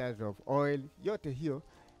 20 liters of oil. Yote hiyo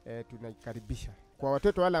tunaikaribisha. Kwa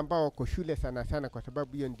watoto wale ambao wako shule sana sana, kwa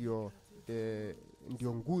sababu hiyo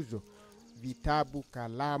ndio nguzo, vitabu,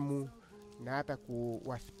 kalamu na hata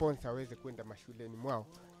kuwasponsor waweze kwenda mashuleni mwao,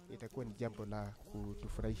 itakuwa ni jambo la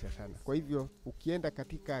kutufurahisha sana. Kwa hivyo ukienda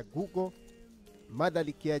katika Google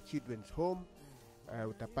Mother Care Children's Home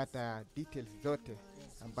utapata details zote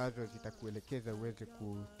ambazo zitakuelekeza uweze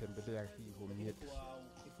kutembelea hii home yetu.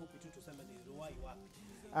 Kifupi tu tuseme ni Ruai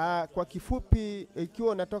wapi? Kwa kifupi,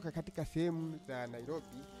 ikiwa unatoka katika sehemu za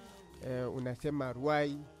Nairobi, unasema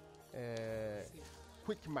Ruai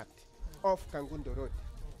Quickmart off Kangundo Road.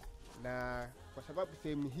 Na kwa sababu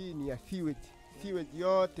sehemu hii ni ya sewage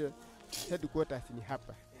yote headquarters ni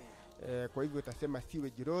hapa. Kwa hivyo utasema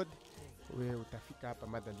Sewage Road, wewe utafika hapa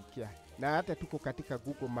Mother Care. Na hata tuko katika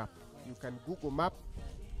Google Map. You can Google Map,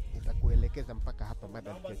 itakuelekeza mpaka hapa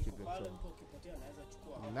Mother Care Children's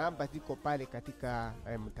Home. Namba ziko pale katika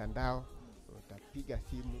mtandao, utapiga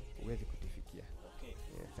simu uweze kutufikia.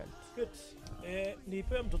 Okay. Good.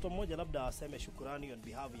 Nipewe mtoto mmoja labda aseme shukrani on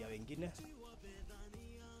behalf ya wengine.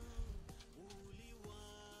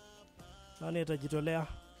 Nani atajitolea?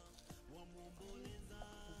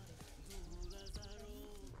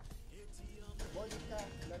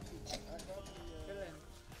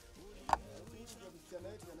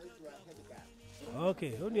 Okay,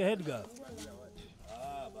 huyu ni head girl.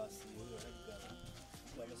 Basi huyo head girl.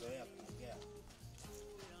 Tumezoea kuongea.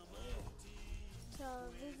 To our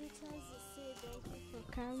visitors, we say thank you for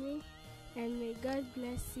coming, and may God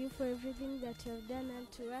bless you for everything that you have done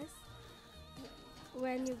unto us.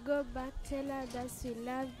 When you go back, tell others we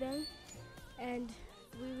love them, and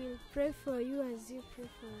we will pray for you as you pray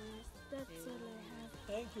for us. That's all I have.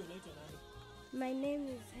 Thank you. Later, My name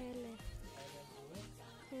is Helen.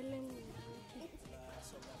 Helen.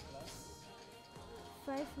 Class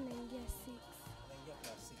 5 naingia 6. naingia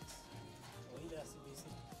class 6. Ile ya CBC.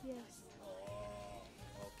 Yes.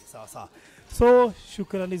 Okay, sawa sawa. So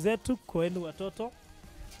shukrani zetu kwenu watoto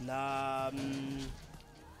na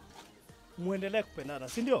muendelee kupendana,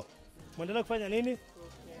 si ndio? Muendelee kufanya nini?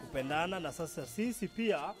 Kupendana. Na sasa sisi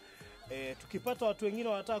pia tukipata watu wengine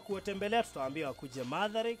wanataka kuwatembelea, tutawaambia wakuje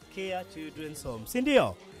Mathare Care Children's Home, si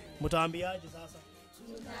ndio? Mtawaambiaje sasa?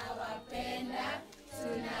 Tunawapenda,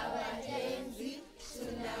 tunawaenzi,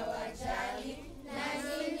 tunawajali na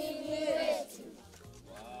nyinyi ni wetu.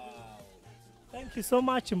 Thank you so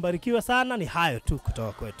much. Mbarikiwe sana. Ni hayo tu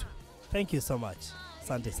kutoka kwetu. Thank you so much.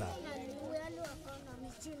 Asante sana.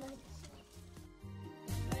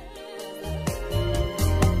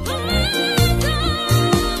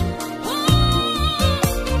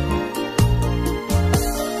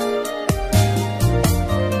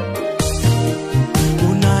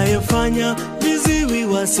 Unayefanya viziwi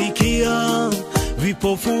wasikia,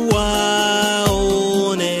 vipofu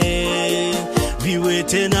waone,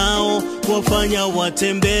 viwete nao wafanya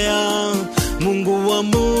watembea. Mungu wa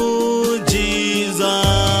muujiza,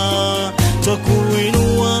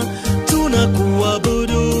 twakuinua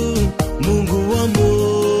tunakuabudu. Mungu wa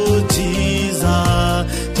muujiza,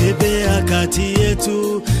 tembea kati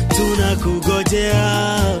yetu,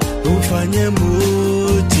 tunakugojea ufanye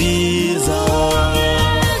muujiza.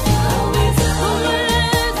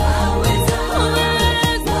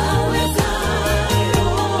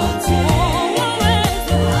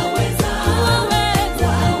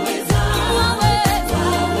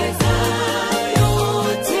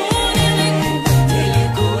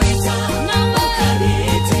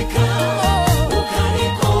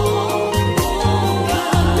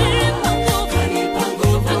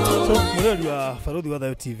 Farodhi wa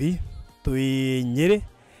Thayo TV tui Nyeri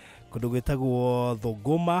kundu gwetagwo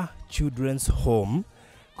Thunguma Children's Home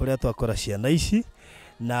kuria twakora ciana ici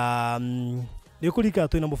na ni kurika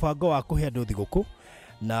twina mubango wa kuhe andu thiguku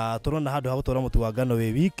na turona handu ha gutwara mutu wa ngano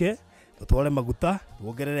we wike tutware maguta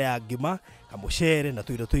wongerere ya ngima kamucere na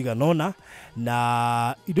tuindo tuiganona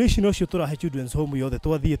na indo ici no cio turahe Children's Home yothe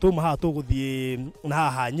twathie tuma haha tuguthie na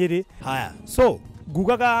haha Nyeri. Haya, so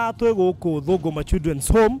ngugaga twe guku Thunguma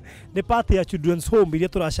Children's Home ni part ya Children's Home iria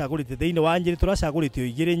turacagurite thiini wa Nyeri, turacagurite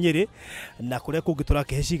igire Nyeri na kuria kungi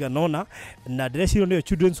turakihe ciganona na ndĩrecirwo nĩyo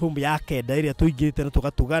Children's Home ya kenda iria tuingirite na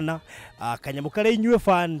tugatugana kanyamu karia inyue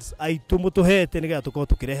fans aitu mutuhete nigetha tukorwo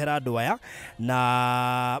tukirehera andu aya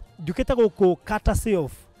na njukite guku courtesy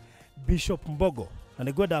of Bishop Mbogo na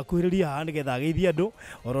nigwenda kuhiriria haha nigetha geithie andu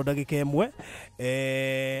oro ndagika imwe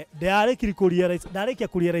ndarikia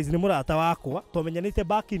kurealize ni murata wakwa twomenyanite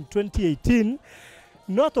back in 2018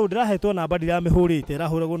 no to ndirahetwo namba ndiramihurite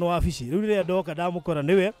rahuragwo no wabici riu riria ndoka ndamukora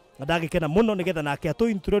niwe ndagikena muno nigetha nake atu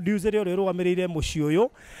introduce rio rugamirire muci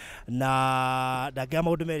uyu na ndagia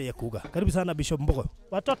maundu merie kuga. Karibu sana Bishop Mbogo.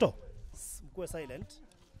 Watoto mkuwe silent.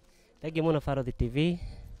 Thank you muno Farodhi TV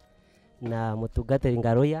na mutungatiri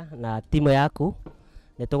Ngaruya na timu yaku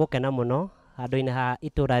nitugukena muno handu-ini ha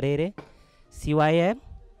itura riri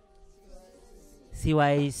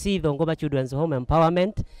CYC Thunguma Children's Home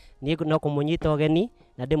Empowerment. Ni no kumunyita ogeni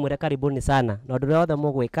na ndimwire karibuni sana na ndu rothe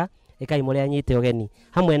mugwika ikai muri anyite ogeni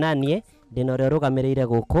hamwe na nie ndino rio rugamirire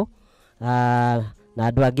guku na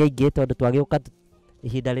andu angi aingi tondu twagiuka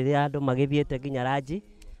ihinda riria andu magithiete nginya ranji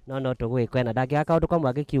no tugwikwena ndangika kaundu kamwe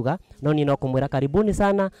agikiuga no ni no kumwira karibuni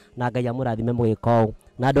sana na Ngai amurathime mugika uu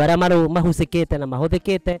na andu aria mahucikite na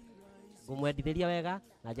mahuthikite ngumwendithiria wega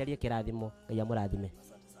na njarie kirathimo. Ngai amurathime.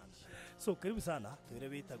 So karibu sana twire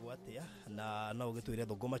witagwo atia na no ugitwire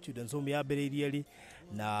Thunguma Children's Home yambiriirie ri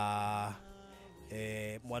na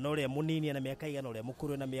mwana uria munini na miaka igana uria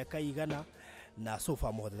mukuru na miaka igana na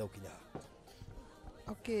sofa muhothe ukinya.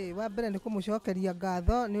 Okay, wa mbere ni kumucokeria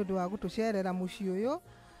ngatho ni undu wa gutucerera muci uyu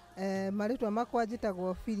maritwa makwa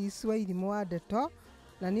njitagwo Phyllis Wairimu wa Ndeto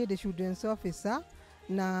na niĩ ndĩ children's officer,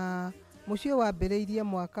 na mũciĩ wambĩrĩirie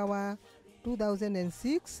mwaka wa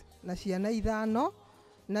 2006 na ciana 5,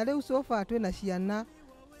 na rĩu so far twĩna ciana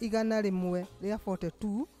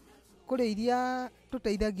 142, kũrĩ iria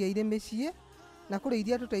tũteithagia irĩ mĩciĩ na kũrĩ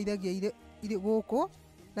iria tũteithagia irĩ gũkũ,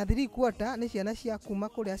 na 3/4 nĩ ciana cia kuma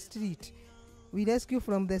kũrĩa street. We rescue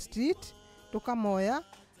from the street, tukamoya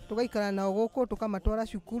tugaikara nao gũkũ tukamatwara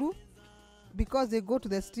cukuru, because they go to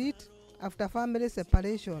the street after family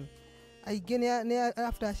separation. Aingĩ nĩ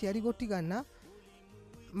after aciari gũtigana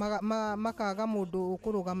makaga mũndũ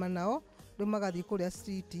ũkũrũgama nao, rĩu magathiĩ kũrĩa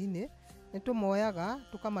street-inĩ. Nĩ tũmoyaga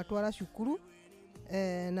tukamatwara cukuru,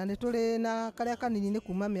 na nĩ tũrĩ na karĩa kanini nĩ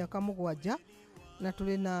kuma mĩaka 7, na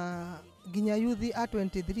tũrĩ na nginya youth at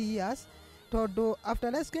 23 years, tondũ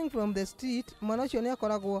after rescuing from the street mwana ũcio nĩ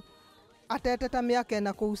akoragwo atete ta mĩaka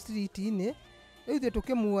 4 kũu street-inĩ. Rĩu ithuĩ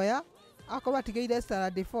tũkĩmuoya akorwo atigĩire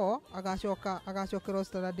standard 4 agacokerwo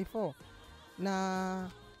standard 4, na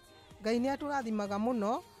Ngai nĩ atũrathimaga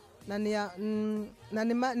mũno, na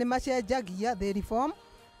nĩ macenjagia the reform.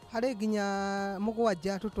 Harĩ nginya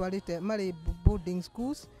 7 tũtwarĩte marĩ boarding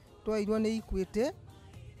schools twairwo nĩ Equity,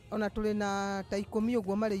 ona tũrĩ na ta 10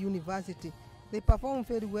 ũguo marĩ university. They perform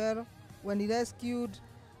very well when rescued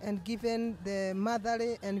and given the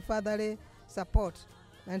motherly and fatherly support.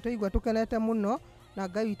 Na tũigua tũkenete mũno, na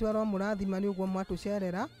Ngai witũ aromũrathima nĩ ũguo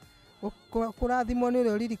mwatũcerera. Kũrathimwo nĩ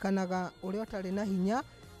ũrĩa ũririkanaga ũrĩa ũtarĩ na hinya,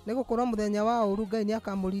 nĩ gũkorwo mũthenya wa ũru Ngai nĩ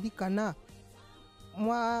akamũririkana.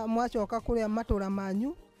 Mwacoka kũrĩa matũra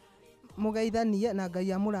manyu mũgeithanie na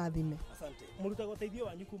Ngai amũrathime. Asante. Mũrutaga ũteithio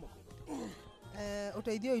wanyu kuma kũ?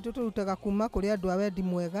 Ũteithio witũ tũrutaga kuma kũrĩ andũ a wendi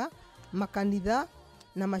mwega, makanitha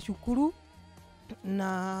na macukuru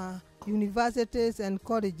na universities and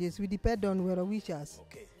colleges. We depend on well wishers.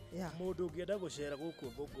 Okay. Yeah. Mũndũ ũngĩenda gũcera gũkũ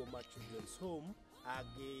Thũngũma Children's Home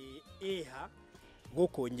angĩĩha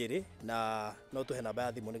gũkũ Nyĩrĩ, na no tũhe namba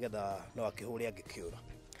ya thimũ nĩgetha no akĩhũre angĩkĩũra.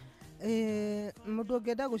 Mũndũ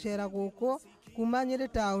ũngĩenda gũcera gũkũ kuma Nyĩrĩ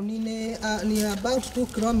town-inĩ ni about 2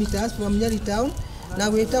 kilometers from Nyeri town, na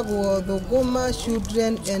gwĩtagwo Thũngũma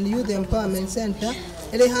Children and Youth Empowerment Center,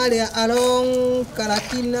 ĩrĩ harĩa along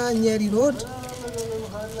Karatina Nyeri Road,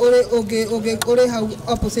 ũrĩ hau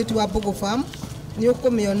opposite wa Mbogo Farm. Nĩ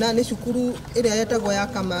ũkũmĩona nĩ cukuru ĩrĩa yetagwo ya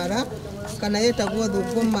Kamara kana yetagwo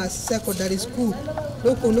Thũngũma Secondary School.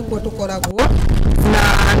 Gũkũ nĩkuo tũkoragwo,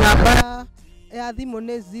 na namba ya thimũ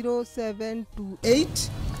nĩ 0728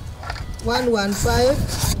 115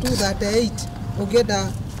 238.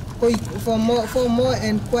 Ũngĩenda for more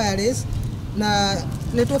enquiries, na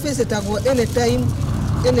nĩ tũbĩcĩtagwo anytime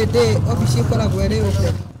any day, office ikoragwo ĩrĩ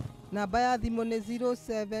open. Namba ya thimũ nĩ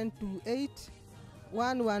 0728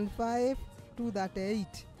 115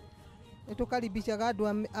 238. Nĩ tũkaribishaga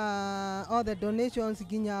andũ all the donations,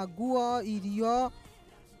 nginya nguo, irio,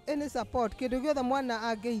 any support, kĩndũ gĩothe mwana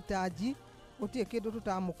angĩhitaji, gũtirĩ kĩndũ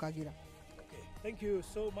tũtamũkagĩra. Okay. Thank you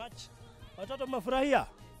so much. Watoto mmefurahia?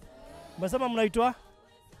 Mmesema mnaitwa?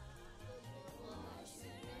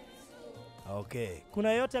 Okay. Kuna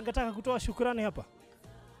yeyote angetaka kutoa shukrani hapa?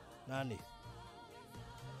 Nani?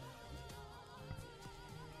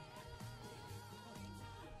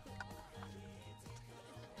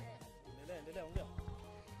 Endelea, ongea.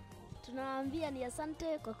 Tunawaambia ni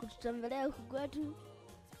asante kwa kututembelea huku kwetu.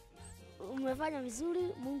 Umefanya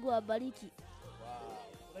vizuri, Mungu awabariki. Wow.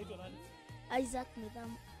 Unaitwa nani? Isaac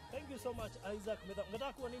Mithamo. Thank you so much Isaac Mithamo.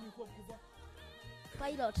 Unataka kuwa nini kwa mkubwa?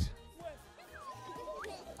 Pilot.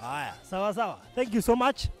 Aya, sawa sawa. Thank you so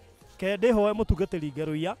much. Kende hoe mutungatiri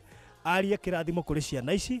Ngeruia arie kirathimo kuri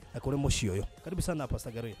ciana ici na kuri muci uyu. Karibu sana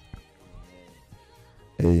Pastor Ngeruia.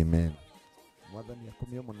 Amen. Mwathani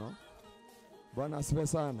akumie muno. Bwana asifiwe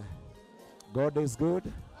sana. God is good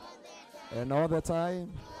and all the time.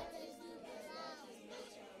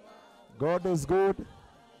 God is good.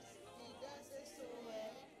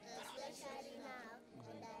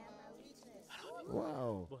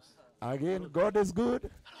 Wow. Again, God is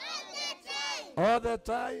good all the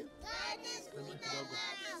time.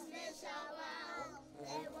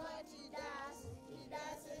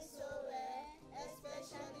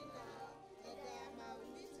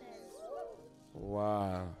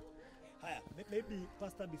 Wow. Haya, maybe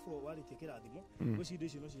pastor before wali tekera thimo, goci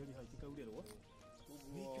ndici no ciari haitika urerwo.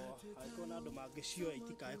 Haiko na andu mangicio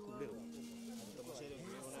itikae kurerwo.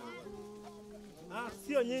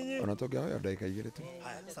 Sio nyinyi. Unatokea hoya dakika 2 tu.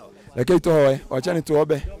 Haya, sawa. Rekei tuoe, wachani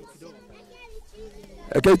tuombe.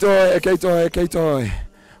 Rekei tuoe.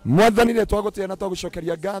 Mwathani nĩ twagũtĩĩa na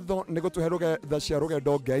twagũcokeria ngatho nĩ gũtũhe rũgetha cia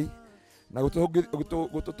rũgendo Ngai na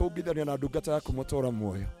gũtũtũngithania na ndungata yaku mũtũũra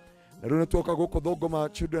muoyo. Na rĩu nĩ tuoka gũkũ Thũngũma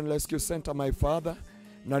Children Rescue Center, my Father,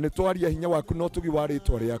 na nĩ twaria hinya waku no tugi wa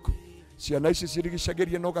rĩtwa rĩaku. Ciana ici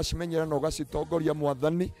cirigicagĩrie na ũgacimenyera na ũgacitongoria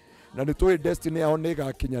Mwathani, na nĩ tũĩ destiny yao nĩ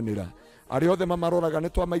ĩgakinyanĩra. Arĩa othe mamaroraga nĩ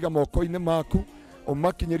twamaiga moko-inĩ maku,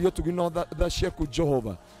 ũmakinyĩrie ũtugi na tha ciaku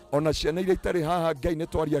Jehova. Ona ciana iria itarĩ haha Ngai nĩ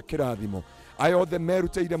twaria kĩrathimo. Aya othe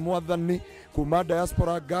merutĩire Mwathani kuma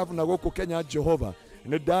diaspora gav na gũkũ Kenya Jehova,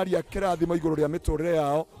 nĩ ndaria kĩrathimo igũrũ rĩa mĩtũrĩre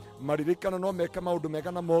yao, maririkano no meka maũndũ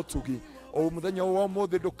mega na motugi. O mũthenya wa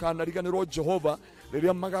ũmũthĩ ndũkanariganĩrwo Jehova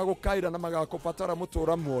rĩrĩa magagũkaĩra na magakũbatara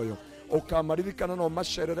mũtũra muoyo, ũkamaririkana no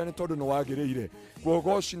macerere nĩ tondũ nĩ wagĩrĩire.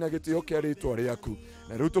 Kuogoci na gĩtĩo kĩa rĩtwa rĩaku.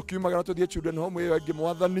 Na rĩu tũkiumagara tũthiĩ children home ĩyo ĩngĩ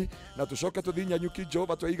Mwathani, na tũcoke tũthiĩ Nyanyuki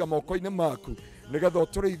Jehova twaiga moko-inĩ maku, nĩgetha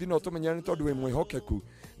ũtũrĩithi na ũtũmenyere nĩ tondũ wĩ mwĩhokeku,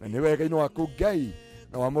 na nĩ wega-inĩ waku Ngai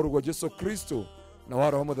na wa mũrũgwo Jesu Kristo na wa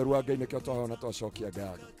Roho Mũtheru wa Ngai nĩkĩo twahona twacokia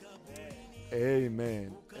ngatho.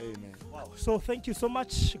 Amen. Amen. Wow. So thank you so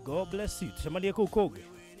much. God bless you. Tushamalie kukoge.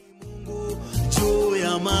 Juu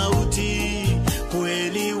ya mauti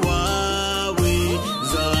kweli waweza.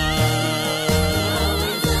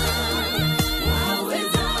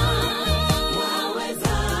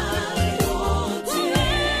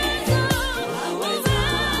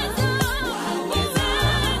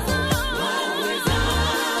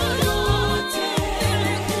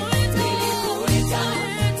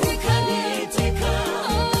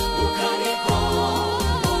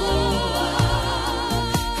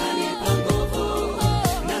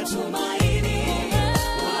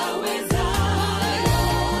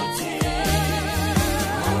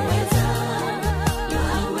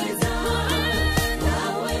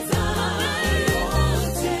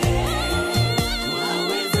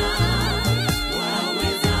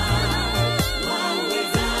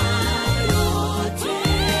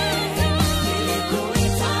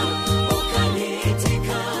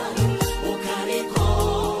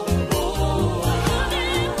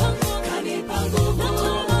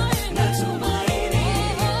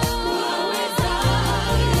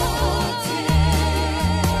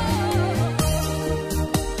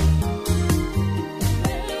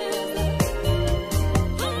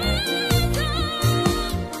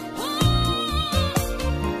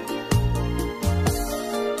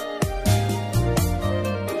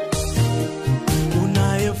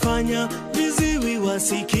 Viziwi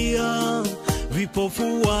wasikia,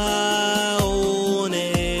 vipofu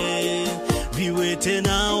waone, viwete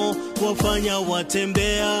nao wafanya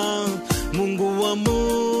watembea. Mungu wa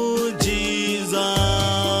muujiza,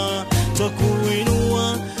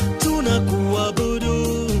 twakuinua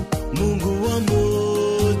tunakuabudu. Mungu wa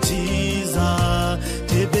muujiza,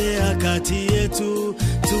 tembea kati yetu,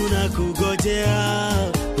 tunakugojea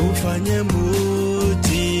ufanye muujiza.